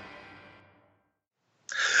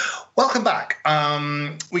 Welcome back.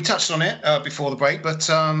 We touched on it before the break, but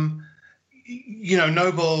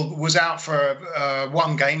Noble was out for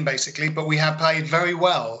one game basically, but we have played very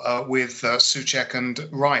well with Souček and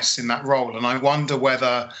Rice in that role, and I wonder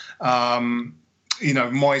whether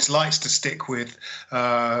Moyes likes to stick with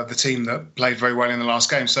the team that played very well in the last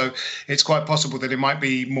game. So it's quite possible that it might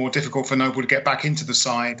be more difficult for Noble to get back into the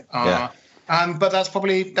side. But that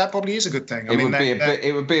probably is a good thing.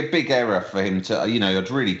 It would be a big error for him to.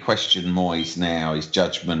 I'd really question Moyes now, his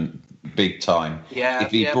judgment, big time.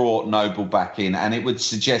 If he brought Noble back in, and it would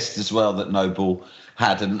suggest as well that Noble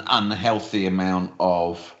had an unhealthy amount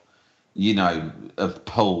of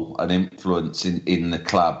pull and influence in the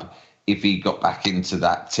club. If he got back into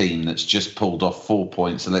that team that's just pulled off 4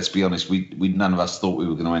 points, and let's be honest, we none of us thought we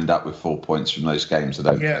were going to end up with 4 points from those games. I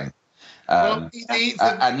don't think. And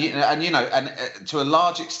to a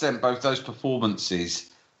large extent, both those performances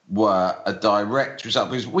were a direct result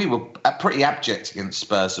because we were pretty abject against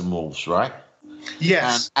Spurs and Wolves, right?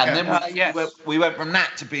 Yes. And then we went from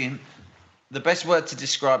that to being the best word to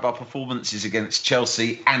describe our performances against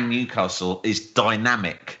Chelsea and Newcastle is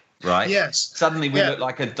dynamic, right? Yes. Suddenly we look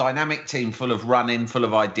like a dynamic team full of running, full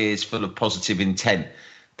of ideas, full of positive intent.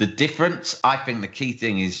 The difference, I think the key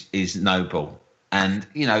thing is Noble. And,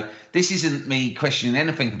 you know, this isn't me questioning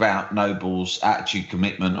anything about Noble's attitude,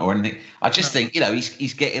 commitment or anything. I just think, you know,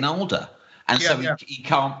 he's getting older. And he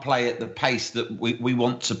can't play at the pace that we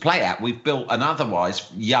want to play at. We've built an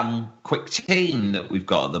otherwise young, quick team that we've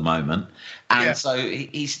got at the moment. And so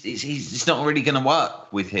it's not really going to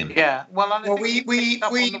work with him. Yeah, well, I think we picked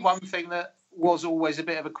up on the one thing that was always a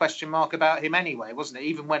bit of a question mark about him anyway, wasn't it?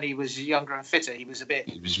 Even when he was younger and fitter, he was a bit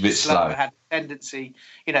slow. Had a tendency,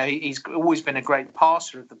 you know, he's always been a great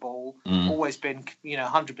passer of the ball, always been, you know,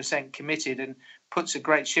 100% committed and puts a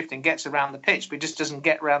great shift and gets around the pitch, but just doesn't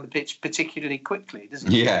get around the pitch particularly quickly, does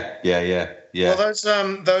he? Yeah. Well,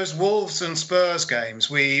 those Wolves and Spurs games,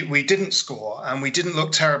 we didn't score and we didn't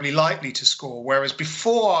look terribly likely to score. Whereas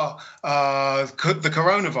before the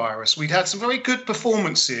coronavirus, we'd had some very good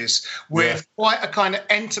performances with quite a kind of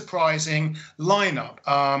enterprising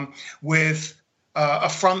lineup with a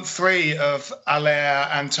front three of Haller,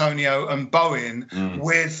 Antonio and Bowen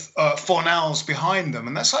with Fornals behind them.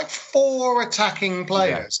 And that's like 4 attacking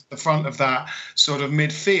players at the front of that sort of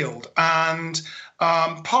midfield. And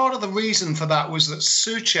part of the reason for that was that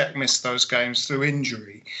Souček missed those games through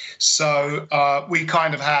injury. So we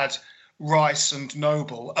kind of had Rice and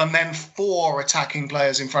Noble and then 4 attacking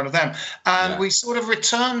players in front of them. And we sort of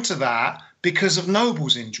returned to that because of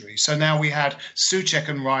Noble's injury. So now we had Souček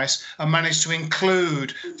and Rice and managed to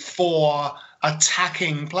include 4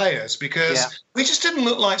 attacking players because we just didn't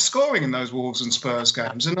look like scoring in those Wolves and Spurs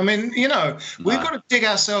games. And I mean, you know, we've got to dig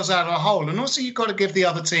ourselves out of a hole. And also you've got to give the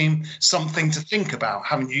other team something to think about,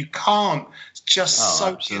 haven't you? You can't just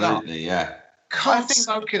soak it up. Can't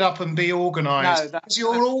soak it up and be organised because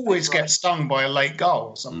you'll always get stung by a late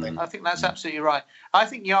goal or something. I think that's absolutely right. I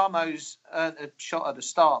think Yarmo's a shot at the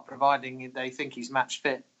start, providing they think he's match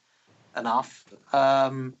fit enough.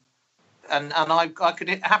 And I could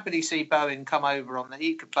happily see Bowen come over on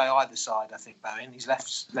he could play either side. I think Bowen, he's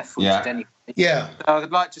left-footed anyway. Yeah. So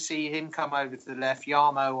I'd like to see him come over to the left,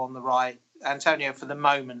 Yarmo on the right. Antonio, for the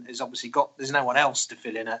moment, has obviously there's no one else to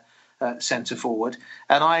fill in at centre forward,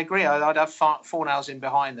 and I agree. I'd have Fornals in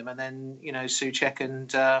behind them, and then Souček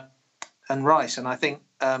and Rice. And I think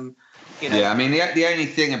Yeah, I mean the only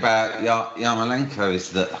thing about Yarmolenko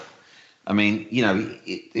is that, I mean,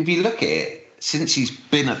 if you look at it, since he's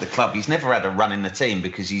been at the club, he's never had a run in the team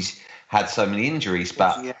because he's had so many injuries.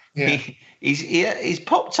 But he's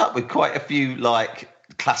popped up with quite a few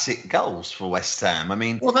classic goals for West Ham. I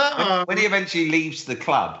mean, when he eventually leaves the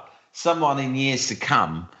club, someone in years to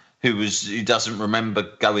come who doesn't remember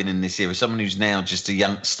going in this era, someone who's now just a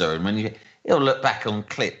youngster, and he'll look back on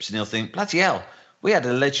clips and he'll think, bloody hell, we had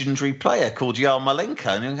a legendary player called Yarmolenko,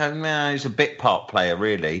 and he'll go, no, he's a bit part player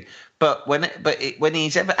really. But when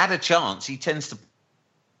he's ever had a chance, he tends to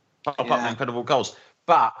pop up with incredible goals.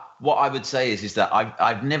 But what I would say is that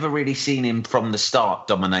I've never really seen him from the start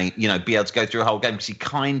dominate, be able to go through a whole game, because he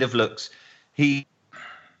kind of looks. He,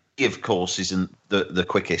 of course, isn't the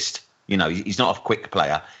quickest. He's not a quick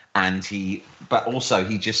player, but also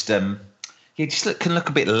he just can look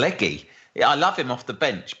a bit leggy. I love him off the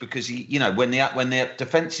bench because when the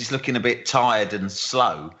defence is looking a bit tired and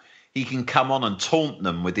slow, he can come on and taunt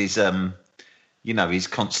them with his his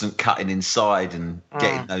constant cutting inside and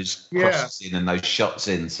getting those crosses in and those shots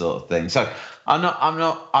in, sort of thing. So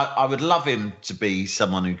I would love him to be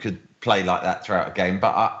someone who could play like that throughout a game,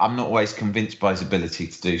 but I'm not always convinced by his ability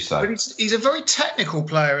to do so. But he's a very technical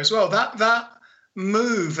player as well. That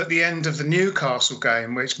move at the end of the Newcastle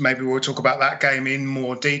game, which maybe we'll talk about that game in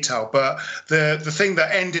more detail, but the thing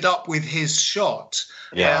that ended up with his shot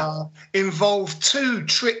involved 2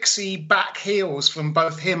 tricksy back heels from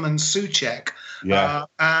both him and Souček.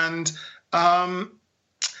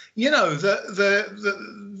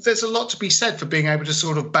 There's a lot to be said for being able to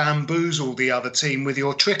sort of bamboozle the other team with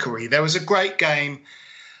your trickery. There was a great game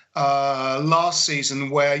last season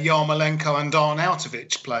where Yarmolenko and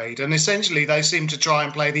Arnautovic played, and essentially they seemed to try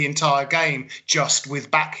and play the entire game just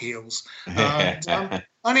with back heels. And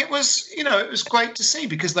it was, it was great to see,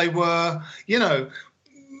 because they were,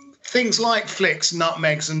 things like flicks,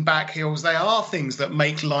 nutmegs and back heels, they are things that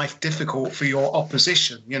make life difficult for your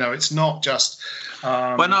opposition. It's not just...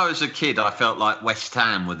 When I was a kid, I felt like West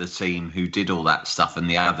Ham were the team who did all that stuff and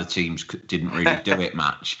the other teams didn't really do it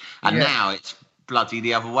much. And now it's bloody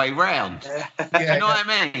the other way round. You know what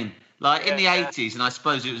I mean? In the 80s, and I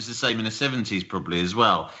suppose it was the same in the 70s probably as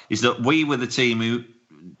well, is that we were the team who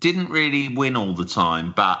didn't really win all the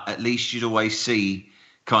time, but at least you'd always see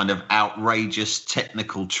kind of outrageous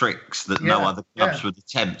technical tricks that no other clubs would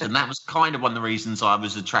attempt. And that was kind of one of the reasons I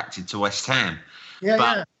was attracted to West Ham.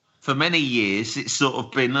 But for many years, it's sort of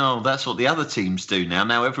been, that's what the other teams do now.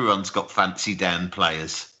 Now everyone's got fancy Dan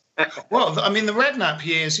players. Well, I mean, the Redknapp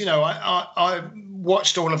years, I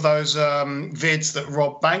watched all of those vids that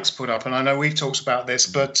Rob Banks put up, and I know we've talked about this,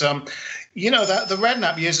 but, that the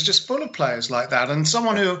Redknapp years are just full of players like that. And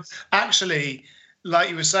someone who actually,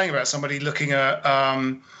 like you were saying about somebody looking at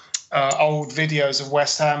old videos of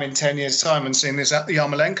West Ham in 10 years' time and seeing this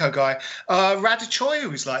Yarmolenko guy, Radichoy,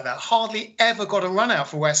 who's like that, hardly ever got a run out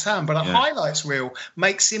for West Ham, but a highlights reel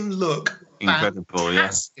makes him look incredible,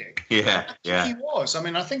 fantastic. Yeah. He was. I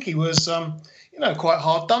mean, I think he was, quite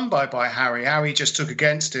hard done by Harry. Harry just took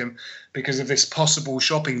against him because of this possible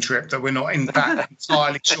shopping trip that we're not, in fact,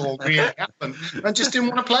 entirely sure really happened, and just didn't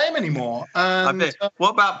want to play him anymore. And, what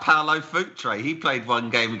about Paulo Futre? He played one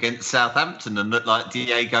game against Southampton and looked like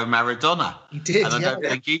Diego Maradona. He did, and I don't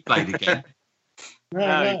think he played again.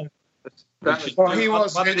 No.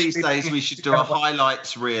 One of these days we should do a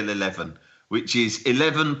highlights reel 11, which is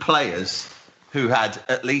 11 players who had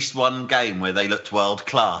at least one game where they looked world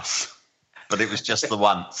class, but it was just the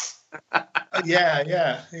once.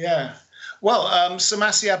 Yeah. Well,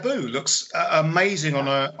 Samasi Abu looks amazing on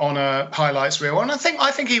a highlights reel, and I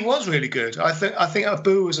think he was really good. I think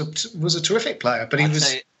Abu was a terrific player, but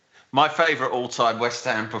my favourite all-time West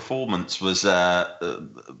Ham performance was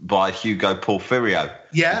by Hugo Porfirio,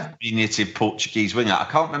 diminutive Portuguese winger. I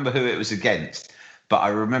can't remember who it was against, but I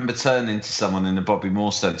remember turning to someone in the Bobby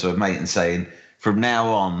Moorstone, to a mate, and saying, from now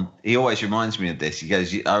on, he always reminds me of this. He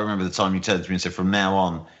goes, I remember the time you turned to me and said, from now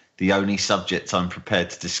on, the only subject I'm prepared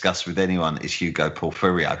to discuss with anyone is Hugo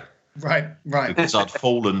Porfirio. Right. Because I'd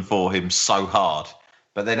fallen for him so hard.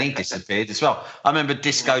 But then he disappeared as well. I remember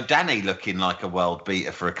Disco Danny looking like a world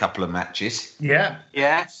beater for a couple of matches. Yeah.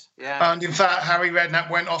 Yes. Yeah. And in fact, Harry Redknapp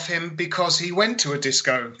went off him because he went to a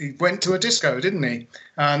disco. He went to a disco, didn't he?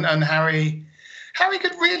 And Harry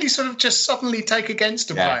could really sort of just suddenly take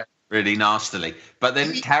against a player. Really nastily. But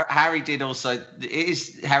then Harry did also...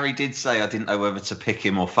 Harry did say, I didn't know whether to pick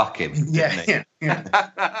him or fuck him. Yeah.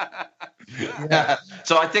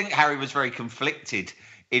 So I think Harry was very conflicted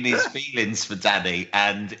in his feelings for Danny,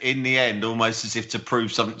 and in the end, almost as if to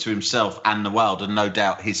prove something to himself and the world, and no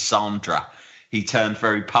doubt his Sandra, he turned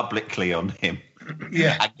very publicly on him.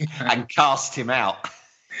 And cast him out.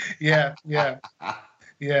 Yeah.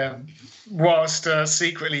 Whilst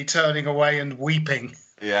secretly turning away and weeping.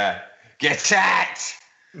 Yeah. Get out!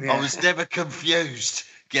 Yeah. I was never confused.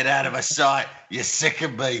 Get out of my sight. You're sick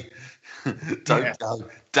of me. Don't go.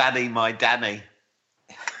 Danny, my Danny.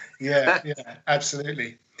 Yeah,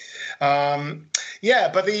 absolutely. But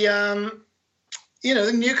the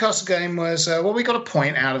the Newcastle game was we got a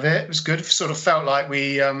point out of it. It was good. It sort of felt like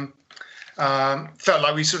we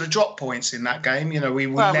sort of dropped points in that game.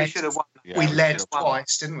 We should have won. We led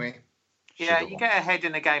twice, didn't we? Yeah, you get ahead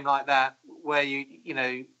in a game like that where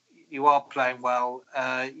you are playing well.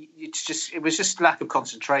 It was just lack of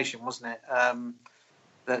concentration, wasn't it?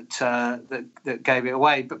 That gave it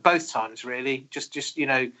away. But both times, really, just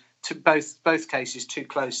to both cases too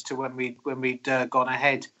close to when we'd gone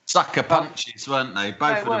ahead. Sucker punches, weren't they?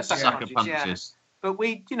 Both of them sucker punches. Yeah. But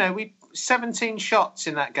we 17 shots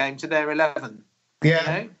in that game to their 11.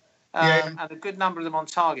 Yeah. And a good number of them on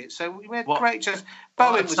target. So we had great chance.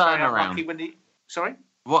 Bowen was very unlucky when he... Sorry?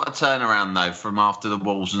 What a turnaround, though, from after the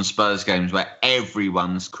Wolves and Spurs games, where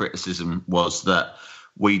everyone's criticism was that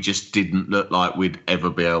we just didn't look like we'd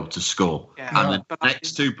ever be able to score. Yeah. And the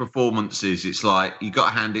next two performances, it's like, you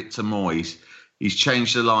got to hand it to Moyes. He's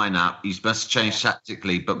changed the lineup. He's must change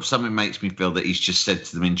tactically, but something makes me feel that he's just said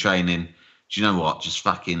to them in training, do you know what? Just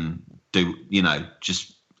fucking do,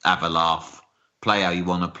 just have a laugh. Play how you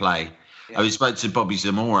want to play. Yeah. I spoke to Bobby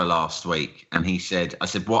Zamora last week, and he said, I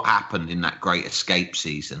said, what happened in that Great Escape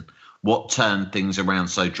season? What turned things around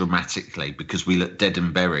so dramatically? Because we looked dead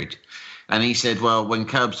and buried. And he said, well, when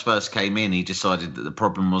Curbs first came in, he decided that the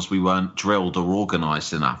problem was we weren't drilled or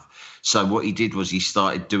organised enough. So what he did was he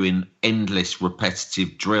started doing endless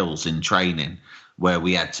repetitive drills in training where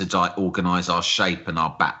we had to organise our shape and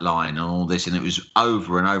our back line and all this. And it was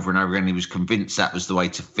over and over and over again. He was convinced that was the way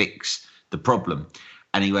to fix the problem.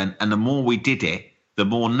 And he went, and the more we did it, the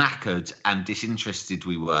more knackered and disinterested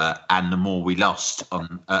we were, and the more we lost.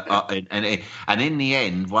 And in the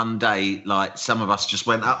end, one day, like, some of us just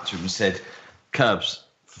went up to him and said, Curbs,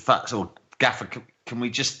 or Gaffer, can we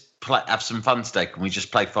just have some fun today? Can we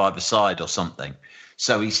just play five-a-side or something?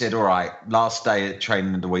 So he said, all right, last day at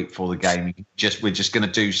training of the week before the game, we're just going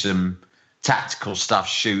to do some tactical stuff,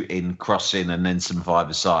 shooting, crossing, and then some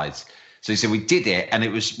five-a-sides. So he said we did it, and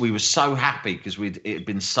we were so happy because it had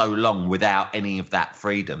been so long without any of that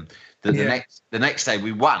freedom that the next day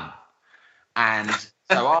we won. And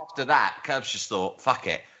so after that, Curbs just thought, fuck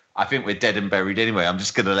it. I think we're dead and buried anyway. I'm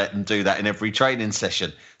just going to let them do that in every training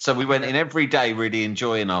session. So we went in every day really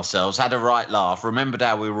enjoying ourselves, had a right laugh, remembered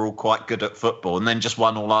how we were all quite good at football, and then just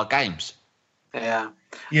won all our games. Yeah.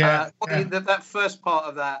 That first part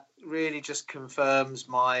of that really just confirms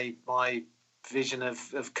my vision of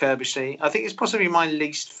Kerbishley. I think it's possibly my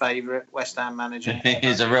least favourite West Ham manager.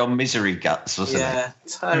 He's a real misery guts, wasn't he? Yeah,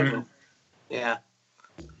 total. Yeah.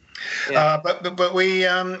 But we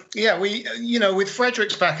with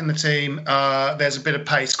Fredericks back in the team, there's a bit of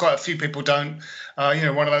pace. Quite a few people don't.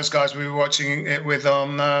 One of those guys we were watching it with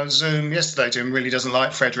on Zoom yesterday, Jim, really doesn't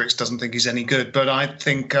like Fredericks, doesn't think he's any good. But I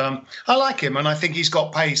think I like him, and I think he's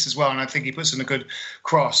got pace as well, and I think he puts in a good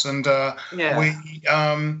cross. And the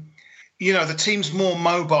team's more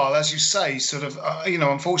mobile, as you say. Sort of,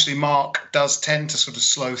 unfortunately, Mark does tend to sort of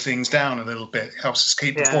slow things down a little bit. Helps us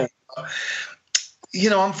keep the ball.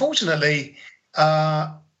 Unfortunately,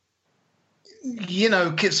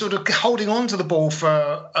 sort of holding on to the ball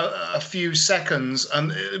for a few seconds,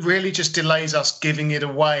 and it really just delays us giving it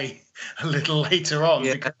away a little later on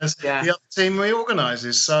because the other team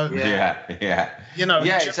reorganises. So exactly.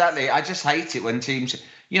 I just hate it when teams,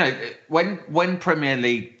 when Premier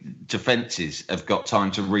League defences have got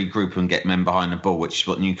time to regroup and get men behind the ball, which is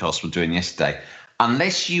what Newcastle were doing yesterday.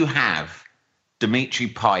 Unless you have Dimitri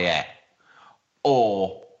Payet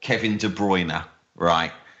or Kevin De Bruyne,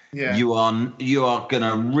 right? Yeah. You are going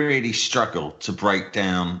to really struggle to break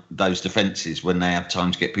down those defences when they have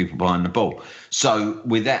time to get people behind the ball. So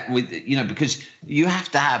because you have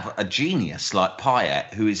to have a genius like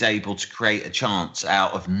Payet who is able to create a chance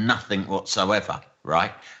out of nothing whatsoever,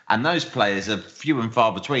 right? And those players are few and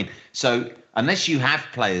far between. So unless you have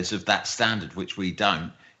players of that standard, which we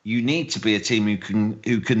don't, you need to be a team who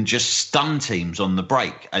can just stun teams on the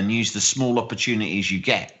break and use the small opportunities you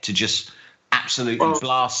get to just absolutely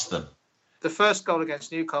blast them. The first goal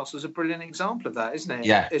against Newcastle is a brilliant example of that, isn't it?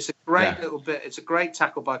 Yeah. It's a great little bit. It's a great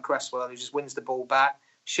tackle by Cresswell, who just wins the ball back,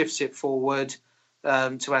 shifts it forward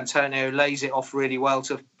to Antonio, lays it off really well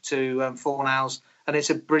to Fornals, and it's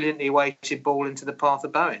a brilliantly weighted ball into the path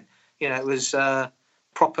of Bowen. It was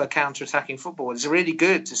proper counter-attacking football. It's really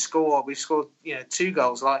good to score. We've scored, 2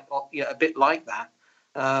 goals like a bit like that.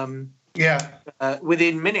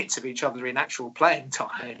 Within minutes of each other in actual playing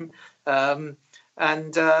time, and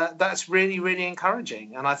that's really, really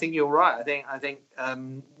encouraging. And I think you're right. I think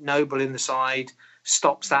Noble in the side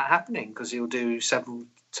stops that happening because he'll do several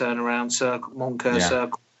turnaround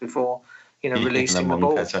circles before. Releasing the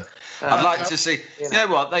ball. I'd like to see. You know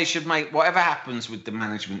what? They should make whatever happens with the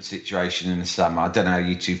management situation in the summer. I don't know how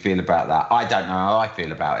you two feel about that. I don't know how I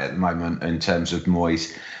feel about it at the moment in terms of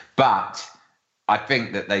Moyes, but I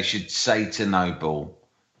think that they should say to Noble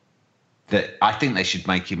that I think they should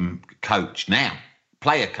make him coach now,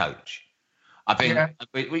 player coach. I think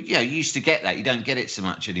you used to get that. You don't get it so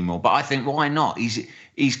much anymore. But I think why not?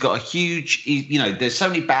 He's got a huge. There's so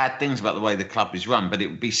many bad things about the way the club is run, but it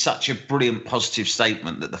would be such a brilliant positive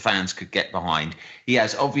statement that the fans could get behind. He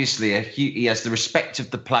has obviously he has the respect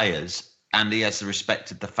of the players and he has the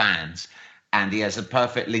respect of the fans, and he has a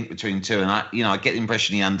perfect link between the two. And I get the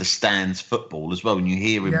impression he understands football as well. When you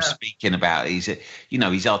hear him speaking about it,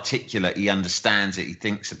 he's articulate. He understands it. He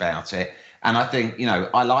thinks about it. And I think,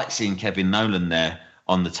 I like seeing Kevin Nolan there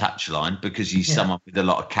on the touchline because he's someone with a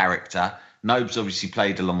lot of character. Nobes obviously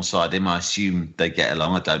played alongside him. I assume they get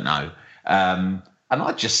along. I don't know. And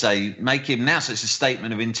I'd just say make him now. So it's a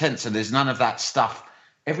statement of intent. So there's none of that stuff.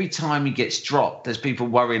 Every time he gets dropped, there's people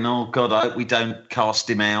worrying, oh, God, I hope we don't cast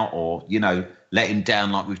him out or, let him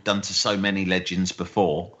down like we've done to so many legends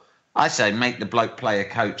before. I say make the bloke play a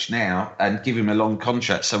coach now and give him a long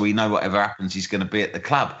contract so we know whatever happens he's going to be at the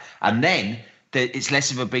club. And then it's less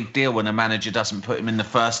of a big deal when a manager doesn't put him in the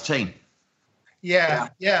first team. Yeah,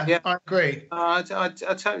 I agree. I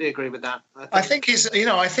totally agree with that. I think he's,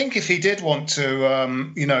 I think if he did want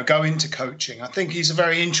to, go into coaching, I think he's a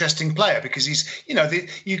very interesting player because he's,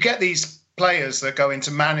 you get these players that go into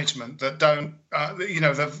management that don't,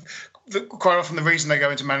 quite often the reason they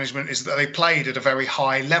go into management is that they played at a very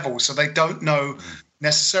high level, so they don't know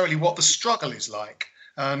necessarily what the struggle is like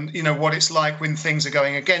and what it's like when things are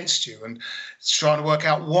going against you, and it's trying to work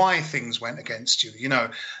out why things went against you.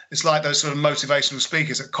 It's like those sort of motivational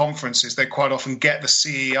speakers at conferences. They quite often get the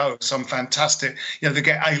CEO of some fantastic, they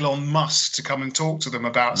get Elon Musk to come and talk to them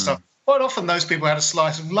about stuff quite often those people had a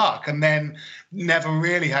slice of luck and then never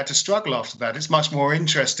really had to struggle after that. It's much more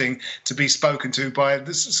interesting to be spoken to by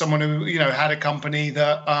someone who, had a company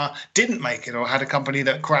that didn't make it, or had a company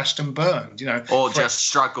that crashed and burned, or just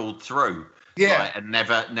struggled through. Yeah. Right, and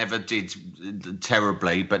never did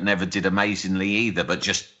terribly, but never did amazingly either, but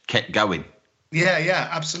just kept going. Yeah,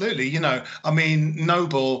 absolutely.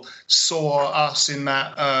 Noble saw us in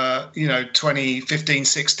that,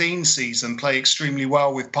 2015-16 season play extremely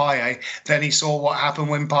well with Payet. Then he saw what happened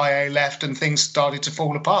when Payet left and things started to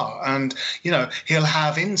fall apart. And, he'll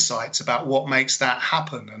have insights about what makes that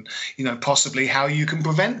happen and, possibly how you can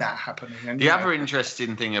prevent that happening. And, the other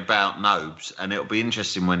interesting thing about Nobes, and it'll be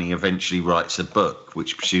interesting when he eventually writes a book,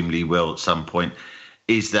 which presumably he will at some point,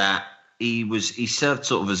 is that he served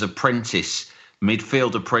sort of as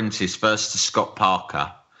midfield apprentice first to Scott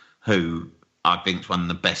Parker, who I think is one of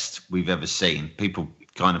the best we've ever seen. People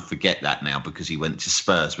kind of forget that now because he went to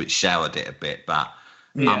Spurs, which soured it a bit, but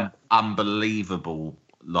unbelievable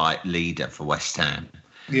leader for West Ham.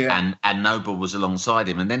 Yeah. And Noble was alongside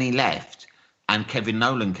him, and then he left and Kevin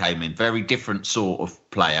Nolan came in, very different sort of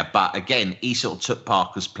player, but again he sort of took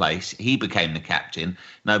Parker's place. He became the captain.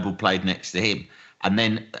 Noble played next to him, and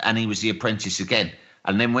he was the apprentice again.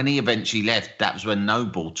 And then when he eventually left, that was when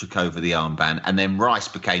Noble took over the armband, and then Rice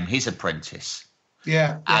became his apprentice.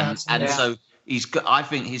 Yeah. So I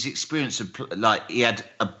think his experience of he had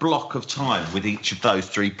a block of time with each of those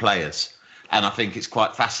three players, and I think it's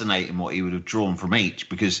quite fascinating what he would have drawn from each,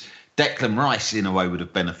 because Declan Rice in a way would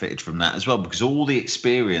have benefited from that as well, because all the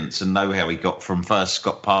experience and know-how he got from first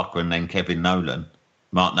Scott Parker and then Kevin Nolan,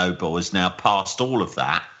 Mark Noble has now passed all of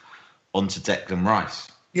that onto Declan Rice.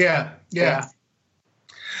 Yeah.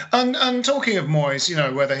 And talking of Moyes,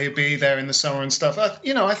 whether he'll be there in the summer and stuff, I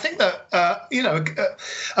think that,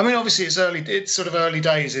 obviously it's sort of early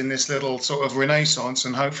days in this little sort of renaissance,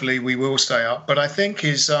 and hopefully we will stay up. But I think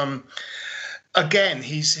he's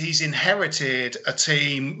inherited a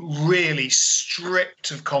team really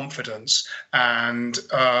stripped of confidence and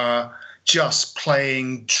just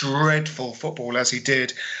playing dreadful football as he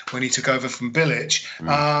did when he took over from Bilic.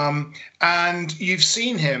 And you've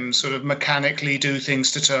seen him sort of mechanically do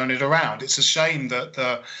things to turn it around. It's a shame that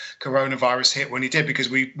the coronavirus hit when he did,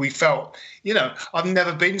 because we felt, I've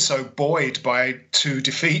never been so buoyed by 2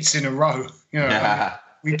 defeats in a row.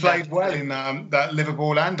 We played well in that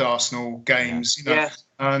Liverpool and Arsenal games,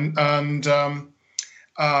 and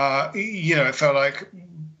it felt like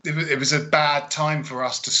it was a bad time for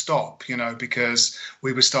us to stop, because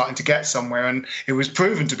we were starting to get somewhere, and it was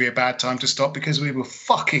proven to be a bad time to stop because we were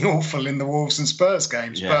fucking awful in the Wolves and Spurs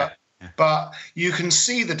games. But you can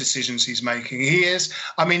see the decisions he's making.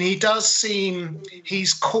 He does seem,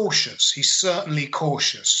 he's cautious. He's certainly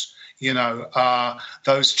cautious.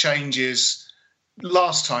 Those changes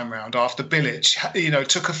last time round after Bilic,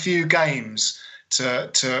 took a few games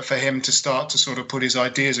for him to start to sort of put his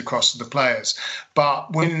ideas across to the players.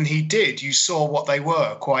 But when he did, you saw what they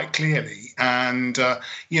were quite clearly. And,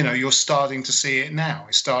 you're starting to see it now.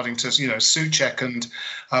 It's starting to, Souček and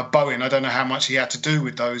Bowen, I don't know how much he had to do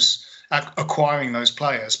with those, acquiring those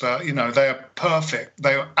players, but, they are perfect.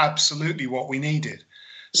 They are absolutely what we needed.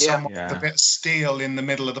 Someone with a bit of steel in the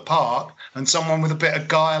middle of the park and someone with a bit of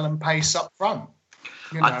guile and pace up front.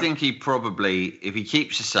 I think he probably, if he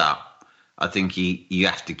keeps us up, I think you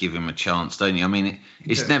have to give him a chance, don't you?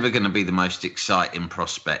 It's never going to be the most exciting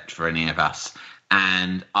prospect for any of us.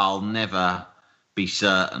 And I'll never be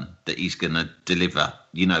certain that he's going to deliver,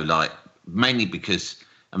 mainly because,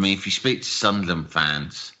 if you speak to Sunderland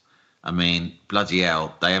fans, bloody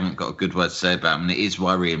hell, they haven't got a good word to say about him. And it is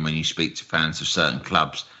worrying when you speak to fans of certain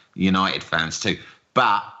clubs, United fans too.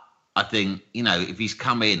 But I think, if he's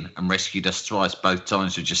come in and rescued us twice, both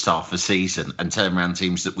times with just half a season, and turned around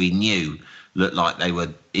teams that we knew looked like they were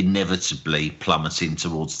inevitably plummeting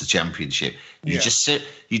towards the Championship, you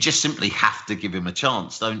just simply have to give him a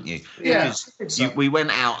chance, don't you? Yeah, because we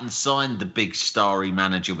went out and signed the big starry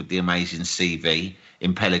manager with the amazing CV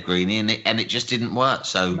in Pellegrini, and it just didn't work.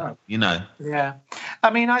 So, Yeah.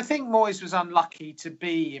 I think Moyes was unlucky to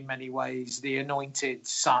be, in many ways, the anointed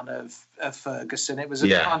son of Ferguson. It was a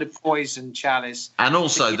kind of poison chalice. And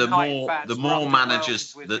also, the more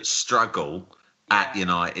managers that struggle at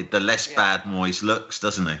United, the less bad Moyes looks,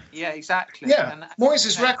 doesn't he? Yeah, exactly. Yeah,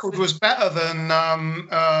 Moyes' record was better than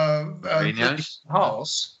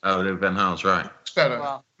Haal's. Oh, Van Haal's, right. Much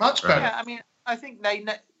better. Much better. Yeah, I think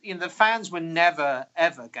the fans were never,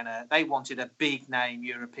 ever they wanted a big name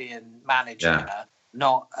European manager,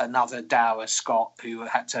 not another dour Scott who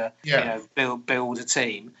had to, build a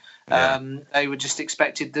team. They were just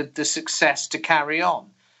expected the success to carry on.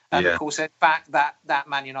 And of course, in fact, that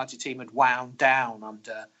Man United team had wound down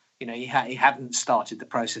under, he hadn't started the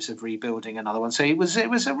process of rebuilding another one. So it was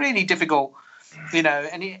a really difficult,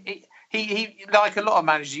 and he like a lot of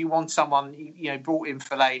managers, you want someone, brought in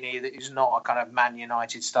Fellaini that is not a kind of Man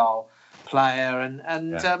United style player,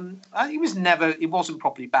 and he wasn't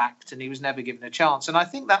properly backed, and he was never given a chance. And I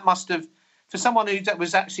think that must have, for someone who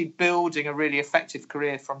was actually building a really effective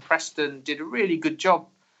career from Preston, did a really good job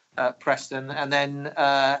at Preston, and then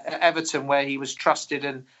Everton, where he was trusted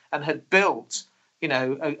and had built,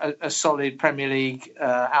 a solid Premier League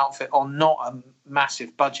outfit on not a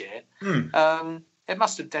massive budget. It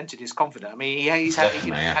must have dented his confidence. I mean, he's had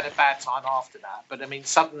a bad time after that, but I mean,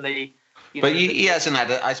 suddenly. But he hasn't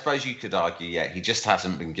had I suppose you could argue, he just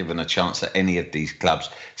hasn't been given a chance at any of these clubs.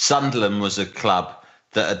 Sunderland was a club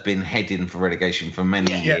that had been heading for relegation for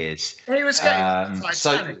many years. He was getting the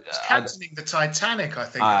Titanic. Captaining the Titanic, I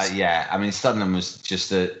think. I mean, Sunderland was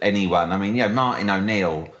just anyone. I mean, Martin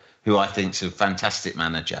O'Neill, who I think's a fantastic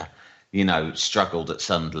manager, struggled at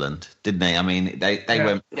Sunderland, didn't he? I mean, they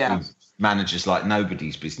went through managers like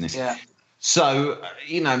nobody's business. Yeah. So,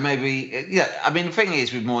 maybe, I mean, the thing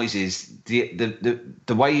is with Moyes is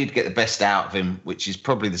the way you'd get the best out of him, which is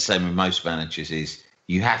probably the same with most managers, is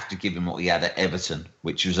you have to give him what he had at Everton,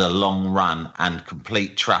 which was a long run and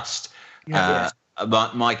complete trust.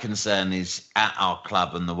 My concern is at our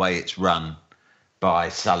club and the way it's run by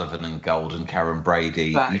Sullivan and Gold and Karen Brady.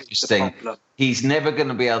 You just think he's never going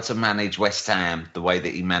to be able to manage West Ham the way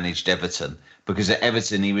that he managed Everton. Because at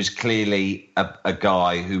Everton, he was clearly a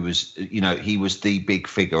guy who was, he was the big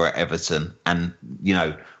figure at Everton. And,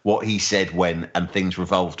 what he said when, and things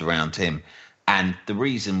revolved around him. And the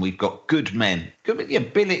reason we've got good men,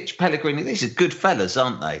 Bilic, Pellegrini, these are good fellas,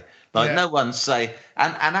 aren't they? No one say,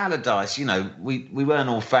 and Allardyce, we weren't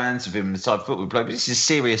all fans of him, the type of football player, but this is a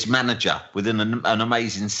serious manager with an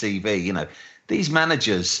amazing CV. These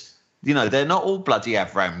managers, they're not all bloody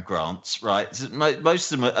Avram Grants, right?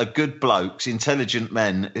 Most of them are good blokes, intelligent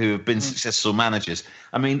men who have been successful managers.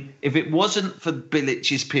 I mean, if it wasn't for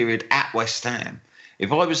Bilic's period at West Ham,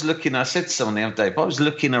 if I was looking, I said to someone the other day, if I was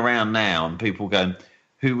looking around now and people going,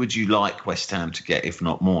 who would you like West Ham to get if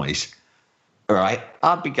not Moyes? All right,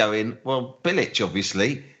 I'd be going, well, Bilic,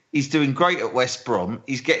 obviously. He's doing great at West Brom.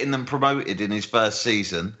 He's getting them promoted in his first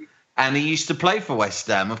season. And he used to play for West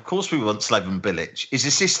Ham. Of course we want Slaven Bilic. His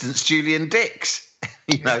assistant's Julian Dix.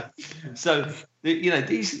 So,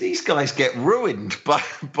 these guys get ruined by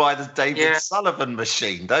the David Sullivan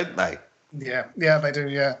machine, don't they? Yeah, they do.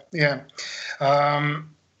 Yeah. I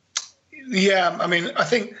mean, I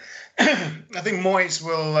think Moyes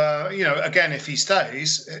will, again, if he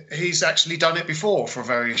stays, he's actually done it before for a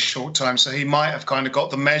very short time. So he might have kind of got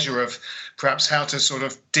the measure of perhaps how to sort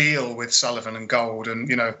of deal with Sullivan and Gold and,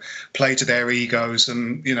 play to their egos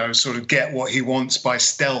and, sort of get what he wants by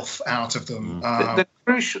stealth out of them. The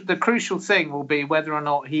crucial thing will be whether or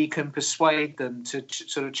not he can persuade them to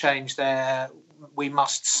sort of change their we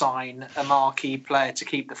must sign a marquee player to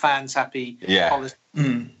keep the fans happy policy,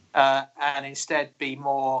 and instead be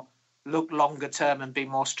more look longer term and be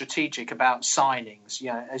more strategic about signings.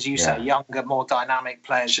 As you say, younger, more dynamic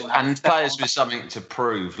players, and players with something to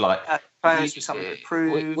prove.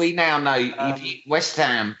 We now know West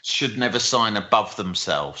Ham should never sign above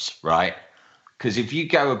themselves, right? Because if you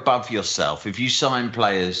go above yourself, if you sign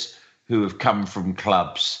players who have come from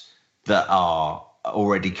clubs that are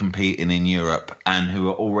already competing in Europe and who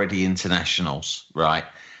are already internationals, right?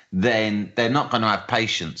 Then they're not going to have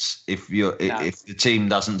patience if the team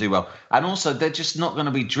doesn't do well. And also, they're just not going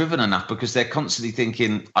to be driven enough because they're constantly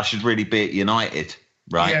thinking, I should really be at United,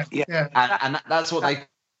 right? Yeah. And that's what they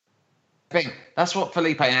think. That's what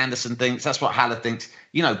Felipe Anderson thinks. That's what Haller thinks.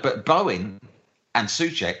 But Bowen and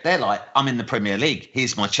Souček, they're like, I'm in the Premier League.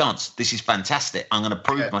 Here's my chance. This is fantastic. I'm going to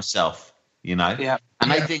prove myself.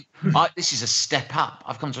 And they think, this is a step up.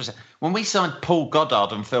 I've come to say, when we signed Paul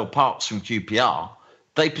Goddard and Phil Parkes from QPR,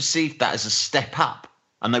 they perceived that as a step up,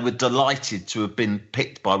 and they were delighted to have been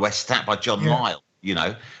picked by West Ham, by John Lyle.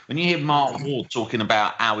 When you hear Mark Ward talking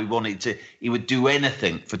about how he would do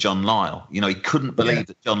anything for John Lyle. He couldn't believe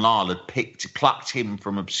that John Lyle had plucked him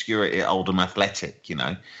from obscurity at Oldham Athletic.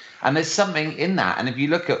 And there's something in that. And if you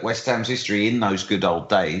look at West Ham's history in those good old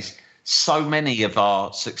days, so many of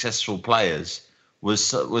our successful players were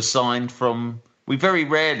signed from. We very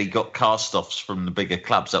rarely got cast-offs from the bigger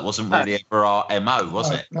clubs. That wasn't really ever our MO, was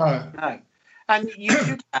it? No. And you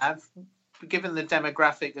should have, given the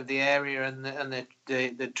demographic of the area and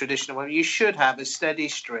the traditional, you should have a steady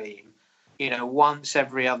stream. Once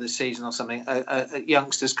every other season or something,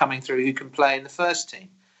 youngsters coming through who can play in the first team.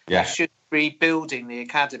 Yeah. rebuilding the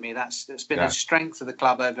academy. That's been a strength of the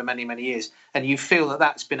club over many, many years, and you feel that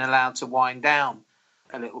that's been allowed to wind down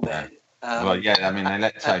a little bit. They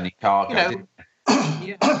let Tony Carr go. Didn't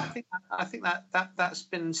they? I think that's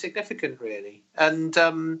been significant, really, and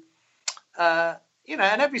and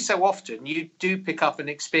every so often you do pick up an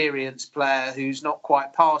experienced player who's not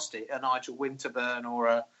quite past it, a Nigel Winterburn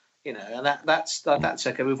or and that's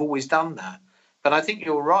okay. We've always done that. But I think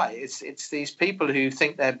you're right. It's these people who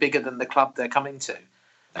think they're bigger than the club they're coming to.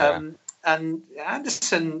 And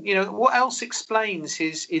Anderson, what else explains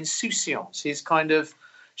his insouciance, his kind of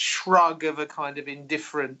shrug of a kind of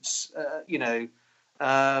indifference,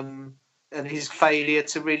 and his failure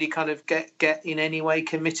to really kind of get in any way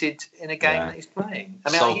committed in a game that he's playing.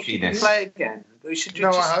 I mean, he can play again. We should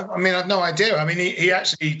I've no idea. I mean, he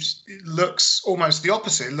actually looks almost the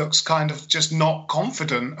opposite. Looks kind of just not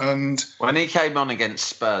confident. And when he came on against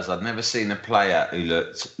Spurs, I'd never seen a player who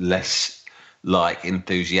looked less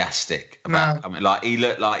enthusiastic about. I mean, he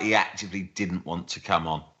looked like he actively didn't want to come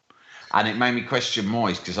on, and it made me question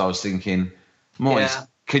Moyes, because I was thinking, Moyes,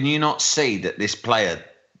 can you not see that this player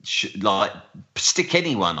should stick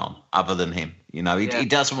anyone on other than him? He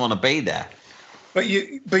doesn't want to be there.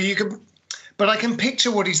 But I can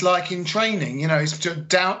picture what he's like in training. He's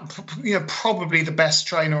probably the best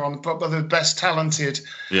trainer the best talented,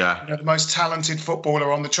 the most talented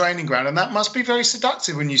footballer on the training ground, and that must be very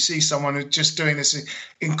seductive when you see someone who's just doing this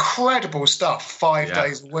incredible stuff 5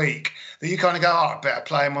 days a week. That you kind of go, I better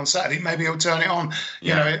play him on Saturday. Maybe he'll turn it on.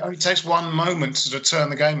 It only takes one moment to sort of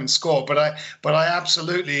turn the game and score. But I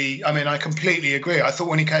absolutely, I completely agree. I thought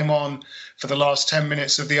when he came on for the last 10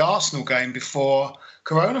 minutes of the Arsenal game before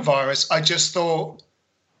coronavirus, I just thought,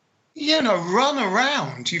 run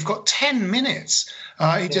around. You've got 10 minutes.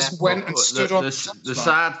 He just went and stood on. The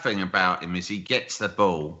sad thing about him is he gets the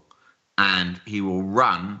ball and he will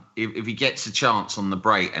run. If he gets a chance on the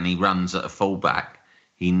break and he runs at a fullback,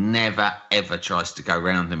 he never, ever tries to go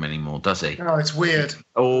round him anymore, does he? No, it's weird.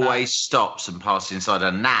 Always stops and passes inside.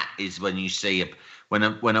 And that is when you see when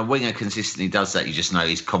a winger consistently does that, you just know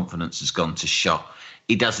his confidence has gone to shot.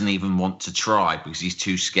 He doesn't even want to try because he's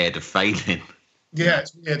too scared of failing. Yeah,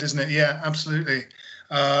 it's weird, isn't it? Yeah, absolutely.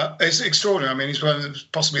 It's extraordinary. I mean, he's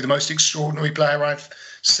possibly the most extraordinary player I've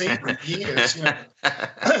seen in years.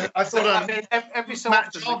 I thought every so Matt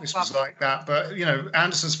often Jarvis was like that, but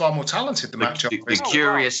Anderson's far more talented than Matt Jarvis. The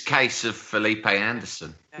curious case of Felipe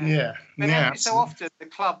Anderson. Every so often the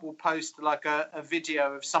club will post a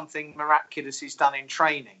video of something miraculous he's done in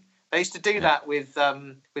training. They used to do that with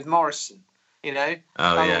Morrison.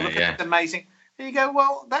 It's amazing. And you go,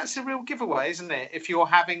 well, that's a real giveaway, isn't it? If you're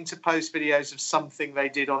having to post videos of something they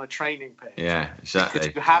did on a training pitch. Yeah, exactly.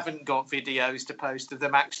 Because you haven't got videos to post of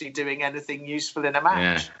them actually doing anything useful in a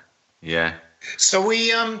match. Yeah. So we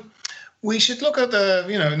should look at the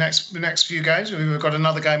next few games. We've got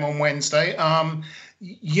another game on Wednesday.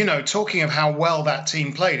 Talking of how well that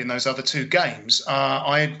team played in those other two games,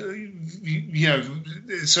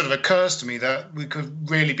 it sort of occurs to me that we could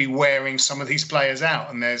really be wearing some of these players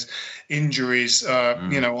out, and there's injuries, on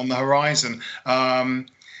the horizon.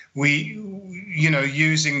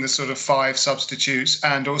 Using the sort of 5 substitutes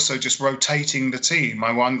and also just rotating the team.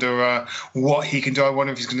 I wonder what he can do. I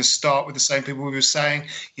wonder if he's going to start with the same people we were saying.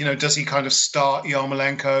 Does he kind of start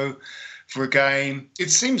Yarmolenko for a game?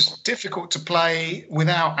 It seems difficult to play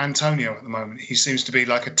without Antonio at the moment. He seems to be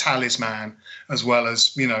like a talisman as well as,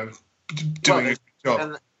 doing a good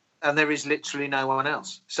job. And there is literally no one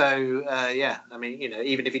else. So,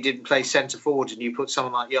 even if he didn't play centre forward and you put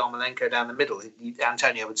someone like Yarmolenko down the middle,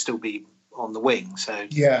 Antonio would still be on the wing. So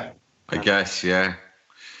yeah. I guess, yeah.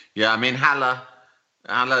 Yeah, I mean, Haller,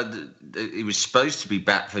 he was supposed to be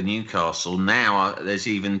back for Newcastle. Now there's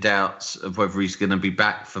even doubts of whether he's going to be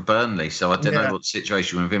back for Burnley. So I don't know what the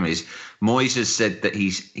situation with him is. Moyes has said that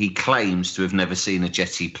he claims to have never seen a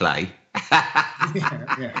Jetty play.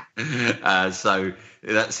 So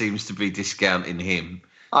that seems to be discounting him.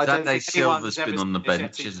 I don't think Silva's been on the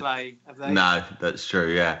bench. No, that's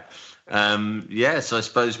true. Yeah. So I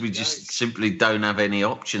suppose we just simply don't have any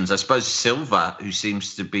options. I suppose Silva, who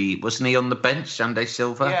seems to be, wasn't he on the bench, Sunday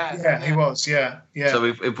Silva? Yeah, he was. Yeah. So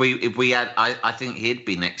if we had, I think he'd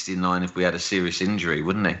be next in line if we had a serious injury,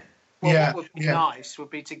 wouldn't he? Well, what would be nice would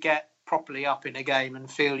be to get properly up in a game and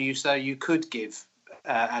feel you could give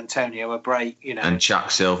Antonio a break, and chuck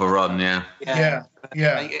Silva on. Yeah.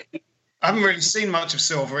 I haven't really seen much of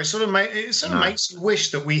Silva. It sort of makes you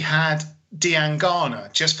wish that we had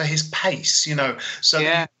Diangana just for his pace, so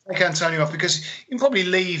that take Antonio off because you can probably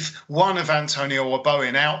leave one of Antonio or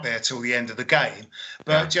Bowen out there till the end of the game,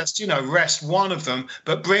 but just, rest one of them,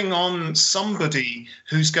 but bring on somebody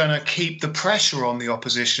who's going to keep the pressure on the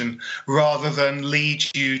opposition rather than lead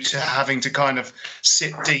you to having to kind of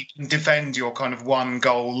sit deep and defend your kind of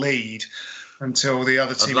 1-goal lead until the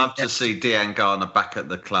other team. I'd love to see Dejan Garner back at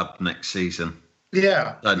the club next season.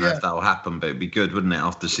 Yeah. I don't know if that'll happen, but it'd be good, wouldn't it,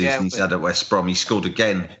 after the season he's had at West Brom? He scored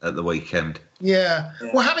again at the weekend. Yeah.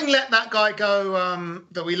 Well, having let that guy go,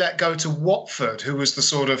 that we let go to Watford, who was the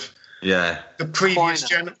sort of the previous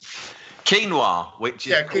generation. Quinoa, which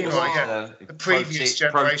is quinoa, the previous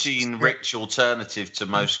generation. Protein-rich alternative to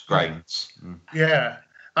most grains. Yeah.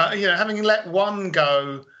 Having let one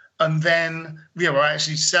go, and then we're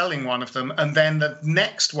actually selling one of them, and then the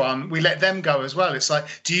next one we let them go as well. It's like,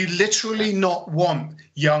 do you literally not want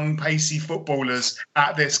young, pacey footballers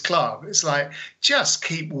at this club? It's like, just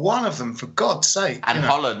keep one of them for God's sake. And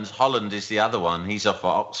Holland is the other one. He's off at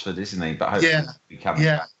Oxford, isn't he? But hopefully he'll be coming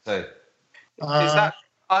back too.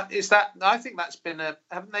 Is that? I think that's been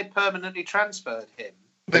haven't they permanently transferred him?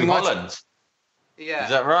 Holland. Yeah.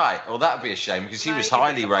 Is that right? Well, that'd be a shame because he was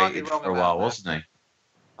highly rated for a while, wasn't he?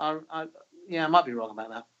 I might be wrong about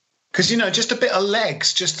that. Because, just a bit of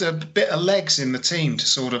legs in the team to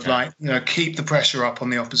sort of keep the pressure up on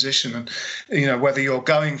the opposition, and whether you're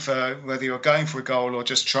going for a goal or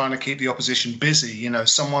just trying to keep the opposition busy,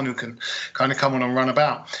 someone who can kind of come on and run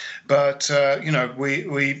about. But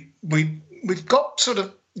we've got sort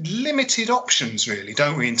of limited options, really,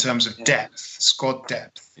 don't we, in terms of depth, squad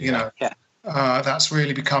depth? That's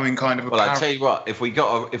really becoming kind of a. Well, I tell you what,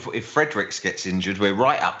 if Fredericks gets injured, we're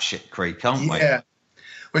right up shit creek, aren't we? Yeah.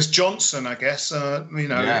 Whereas Johnson, I guess, I mean,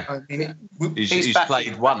 he's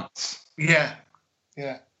played once. Yeah.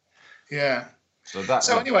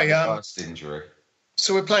 So anyway, first injury.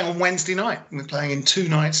 So we're playing on Wednesday night. We're playing in 2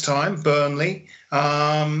 nights' time, Burnley.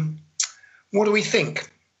 What do we think?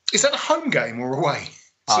 Is that a home game or away?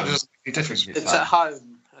 It's at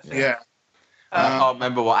home. Yeah. I can't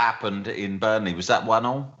remember what happened in Burnley. Was that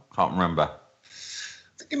 1-1? Can't remember.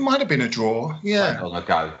 It might have been a draw. Yeah. So long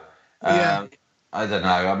ago. I don't know.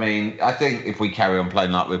 I mean, I think if we carry on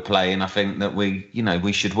playing like we're playing, I think that we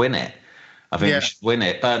should win it. I think we should win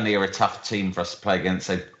it. Burnley are a tough team for us to play against.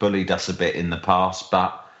 They've bullied us a bit in the past,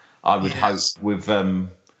 but I would hope with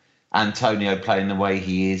Antonio playing the way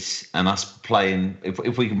he is and us playing,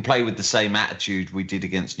 if we can play with the same attitude we did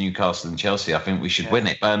against Newcastle and Chelsea, I think we should win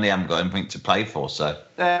it. Burnley haven't got anything to play for, so.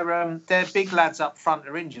 Their big lads up front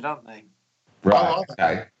are injured, aren't they? Right,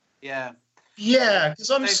 okay. Yeah. Yeah, because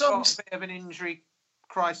they've got a bit of an injury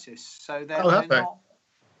crisis, so they're not.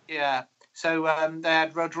 Yeah, so they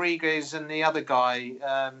had Rodriguez and the other guy,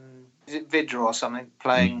 is it Vidra or something,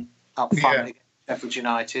 playing up front against Sheffield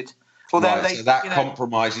United. So that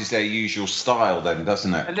compromises their usual style, then,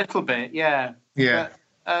 doesn't it? A little bit, yeah. Yeah.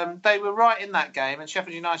 But, they were right in that game, and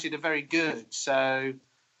Sheffield United are very good. So,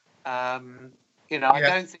 I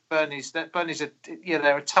don't think Burnley's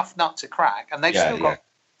they're a tough nut to crack, and they've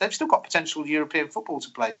still got potential European football to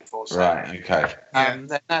play for. So, right, okay.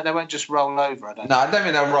 They won't just roll over, I don't think. No, I don't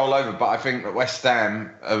think they'll roll over, but I think that West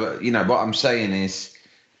Ham, what I'm saying is,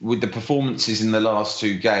 with the performances in the last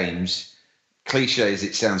 2 games, cliche as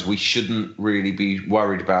it sounds, we shouldn't really be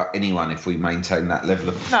worried about anyone if we maintain that level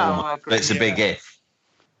of performance. No, I agree. It's a big if.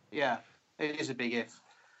 Yeah, it is a big if.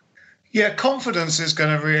 Yeah, confidence is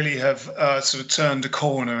going to really have sort of turned a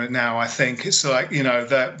corner now. I think it's like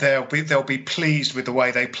that they'll be pleased with the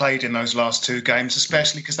way they played in those last 2 games,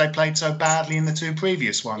 especially because they played so badly in the 2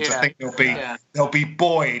 previous ones. Yeah. I think they'll be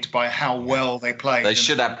buoyed by how well they played. They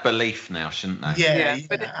should have belief now, shouldn't they? Yeah,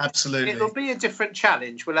 absolutely. It'll be a different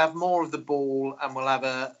challenge. We'll have more of the ball, and we'll have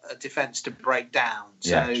a defence to break down.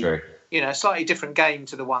 So, true. A slightly different game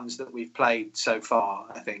to the ones that we've played so far,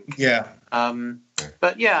 I think. Yeah.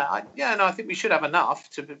 But I think we should have enough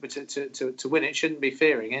to win it. Shouldn't be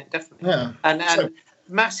fearing it, definitely. Yeah. And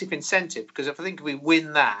massive incentive, because if we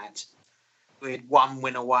win that, we're 1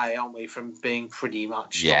 win away, aren't we, from being pretty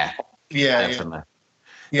much. Yeah, definitely.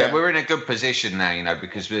 Yeah, we're in a good position now,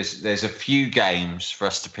 because there's a few games for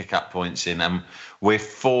us to pick up points in, and we're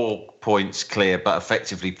 4 points clear, but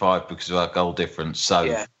effectively 5 because of our goal difference. So.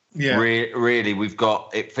 Yeah. Really,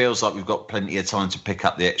 it feels like we've got plenty of time to pick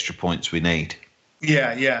up the extra points we need.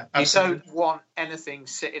 Yeah, absolutely. You don't want anything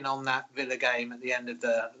sitting on that Villa game at the end of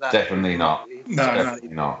that. Definitely not.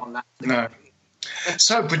 No.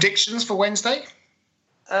 So, predictions for Wednesday?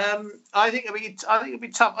 I think it'll be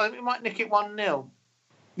tough. I think we might nick it 1-0.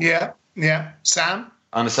 Yeah. Sam?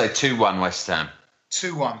 I'm going to say 2-1 West Ham.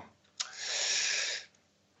 2-1.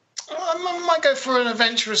 I might go for an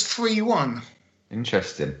adventurous 3-1.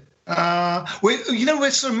 Interesting.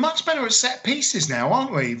 We're sort of much better at set pieces now,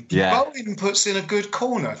 aren't we? Yeah. Bowen puts in a good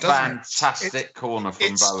corner, doesn't it? Fantastic corner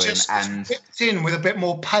from Bowen. And it's in with a bit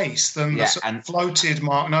more pace than the sort of floated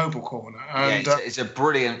Mark Noble corner. And, it's a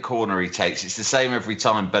brilliant corner he takes. It's the same every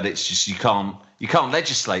time, but it's just you can't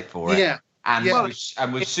legislate for it. Yeah. And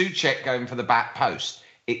with Souček going for the back post,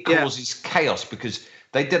 it causes chaos because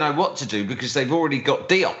they don't know what to do because they've already got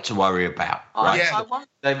Diop to worry about. Right?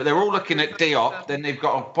 They're all looking at Diop. Then they've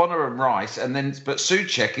got Bonner and Rice, but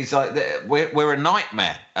Souček is like we're a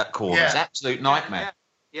nightmare at corners, absolute nightmare.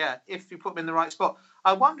 Yeah, if you put them in the right spot.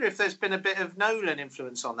 I wonder if there's been a bit of Nolan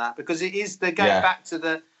influence on that because they're going back to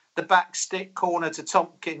the back stick corner to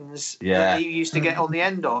Tompkins that he used to get on the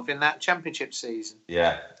end of in that championship season.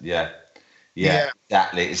 Yeah,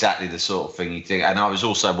 exactly the sort of thing you think. And I was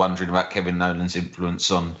also wondering about Kevin Nolan's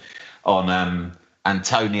influence on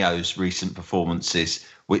Antonio's recent performances,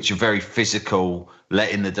 which are very physical,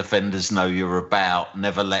 letting the defenders know you're about,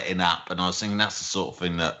 never letting up. And I was thinking that's the sort of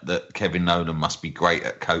thing that Kevin Nolan must be great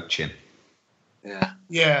at coaching.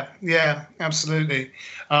 Yeah, absolutely.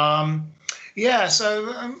 It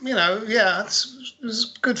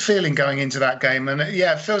was a good feeling going into that game. And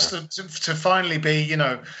it feels to finally be,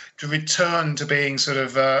 to return to being sort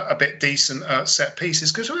of a bit decent at set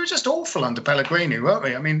pieces because we were just awful under Pellegrini, weren't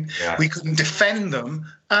we? I mean, we couldn't defend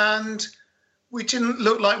them and we didn't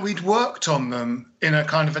look like we'd worked on them in a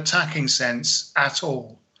kind of attacking sense at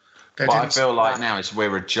all. What I feel like now is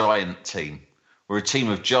we're a giant team. We're a team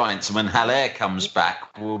of giants. And when Haller comes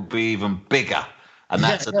back, we'll be even bigger. And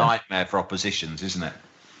that's a nightmare for oppositions, isn't it?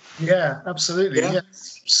 Yeah, absolutely. Yeah.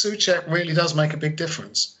 Souček really does make a big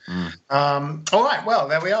difference. All right, well,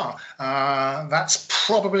 there we are. That's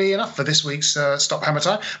probably enough for this week's Stop Hammer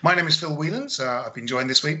Time. My name is Phil Whelans. I've been joined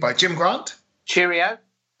this week by Jim Grant. Cheerio.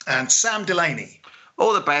 And Sam Delaney.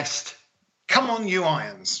 All the best. Come on, you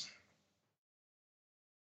Irons.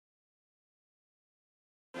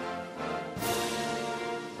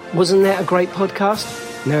 Wasn't that a great podcast?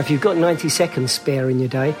 Now, if you've got 90 seconds spare in your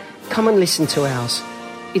day, come and listen to ours.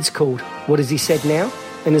 It's called What Has He Said Now?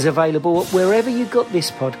 And is available wherever you got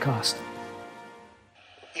this podcast.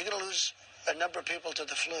 You're going to lose a number of people to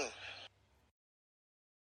the flu.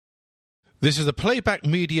 This is a Playback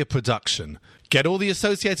Media production. Get all the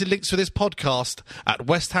associated links for this podcast at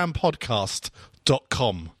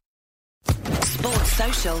westhampodcast.com. Sports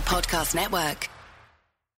Social Podcast Network.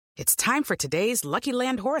 It's time for today's Lucky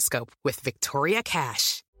Land horoscope with Victoria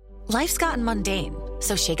Cash. Life's gotten mundane,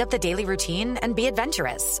 so shake up the daily routine and be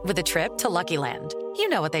adventurous with a trip to Lucky Land. You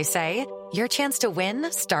know what they say, your chance to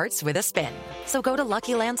win starts with a spin. So go to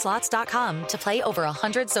LuckyLandSlots.com to play over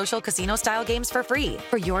 100 social casino-style games for free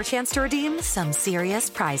for your chance to redeem some serious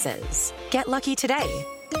prizes. Get lucky today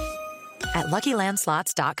at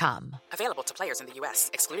LuckyLandSlots.com. Available to players in the U.S.,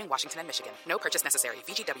 excluding Washington and Michigan. No purchase necessary.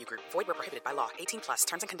 VGW Group. Void where prohibited by law. 18+.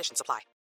 Terms and conditions apply.